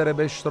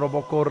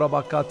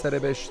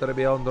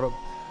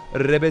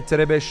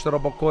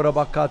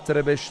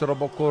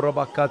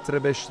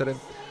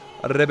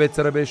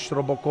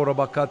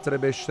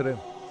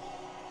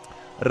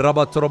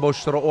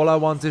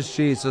is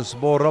Jesus.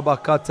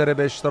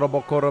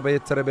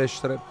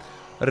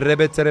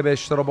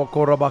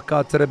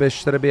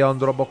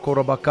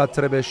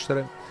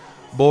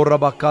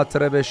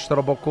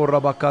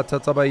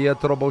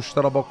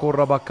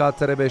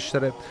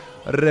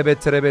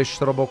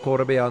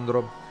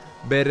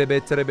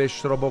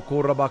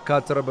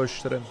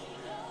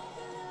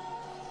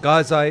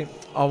 Guys, I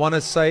want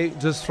to say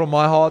just from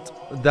my heart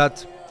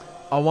that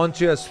I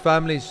want you as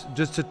families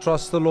just to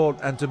trust the Lord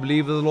and to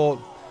believe in the Lord.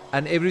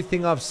 And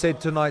everything I've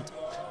said tonight,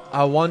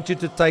 I want you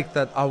to take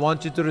that. I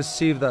want you to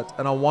receive that.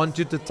 And I want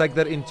you to take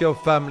that into your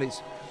families.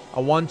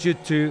 I want you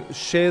to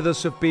share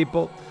this with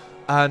people.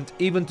 And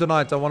even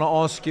tonight, I want to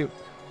ask you,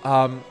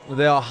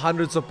 there are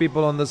hundreds of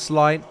people on this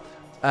line.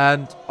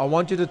 And I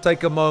want you to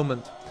take a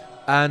moment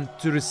and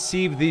to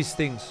receive these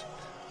things.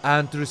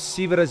 And to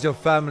receive it as your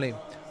family.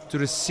 To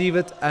receive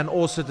it and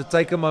also to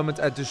take a moment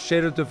and to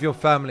share it with your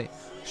family.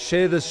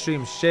 Share the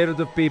stream, share it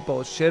with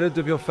people, share it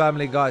with your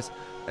family, guys,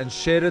 and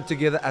share it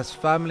together as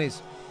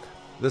families.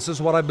 This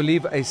is what I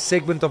believe, a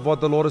segment of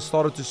what the Lord has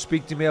started to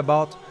speak to me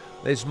about.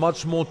 There's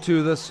much more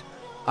to this,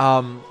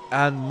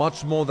 and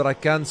much more that I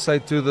can say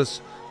to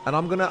this. And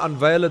I'm going to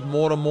unveil it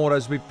more and more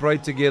as we pray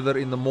together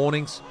in the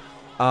mornings,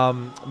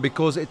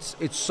 because it's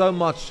so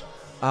much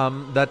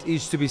that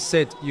is to be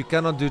said. You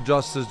cannot do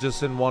justice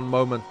just in one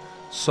moment.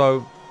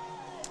 So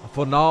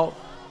for now,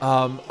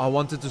 I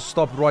wanted to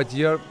stop right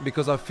here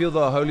because I feel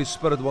the Holy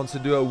Spirit wants to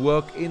do a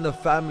work in the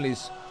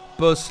families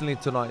personally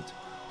tonight.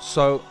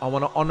 So I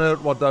want to honor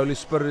what the Holy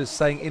Spirit is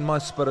saying in my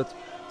spirit.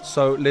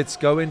 So let's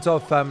go into our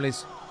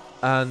families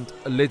and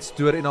let's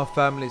do it in our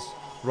families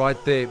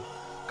right there.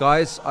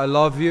 Guys, I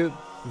love you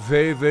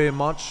very, very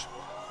much.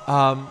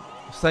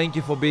 Thank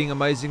you for being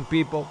amazing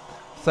people.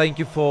 Thank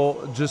you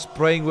for just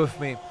praying with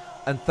me.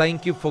 And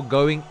thank you for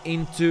going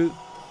into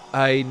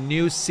a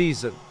new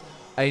season,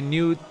 a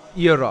new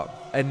era,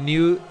 a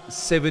new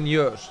 7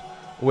 years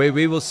where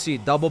we will see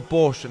double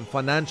portion,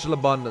 financial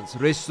abundance,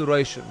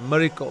 restoration,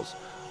 miracles,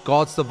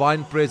 God's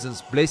divine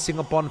presence, blessing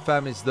upon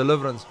families,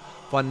 deliverance,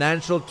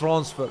 financial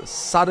transfer,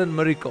 sudden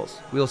miracles.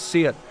 We'll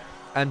see it.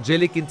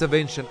 Angelic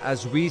intervention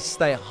as we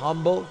stay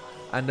humble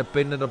and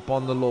dependent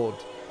upon the Lord.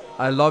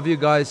 I love you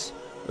guys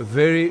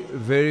very,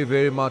 very,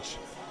 very much.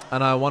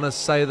 And I want to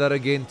say that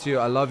again to you.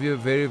 I love you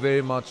very,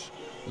 very much.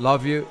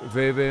 Love you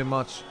very, very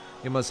much.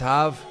 You must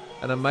have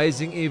an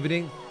amazing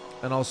evening.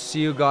 And I'll see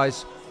you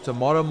guys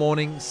tomorrow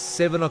morning,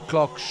 7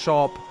 o'clock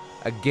sharp,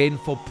 again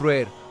for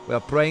prayer. We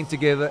are praying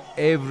together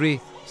every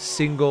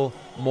single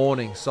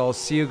morning. So I'll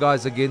see you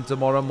guys again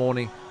tomorrow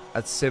morning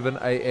at 7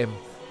 a.m.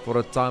 for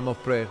a time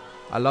of prayer.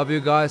 I love you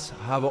guys.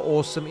 Have an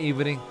awesome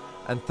evening.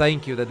 And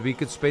thank you that we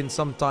could spend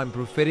some time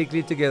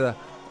prophetically together,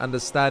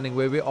 understanding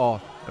where we are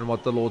and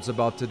what the Lord's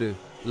about to do.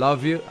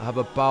 Love you. Have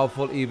a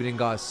powerful evening,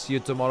 guys. See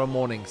you tomorrow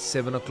morning,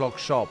 7 o'clock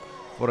sharp,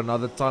 for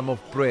another time of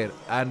prayer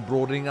and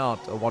broadening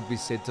out of what we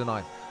said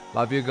tonight.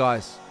 Love you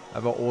guys.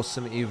 Have an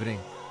awesome evening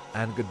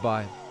and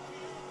goodbye.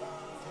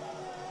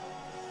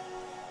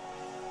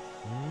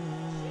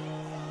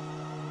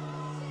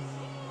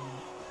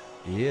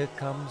 Here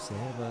comes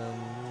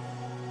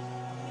heaven.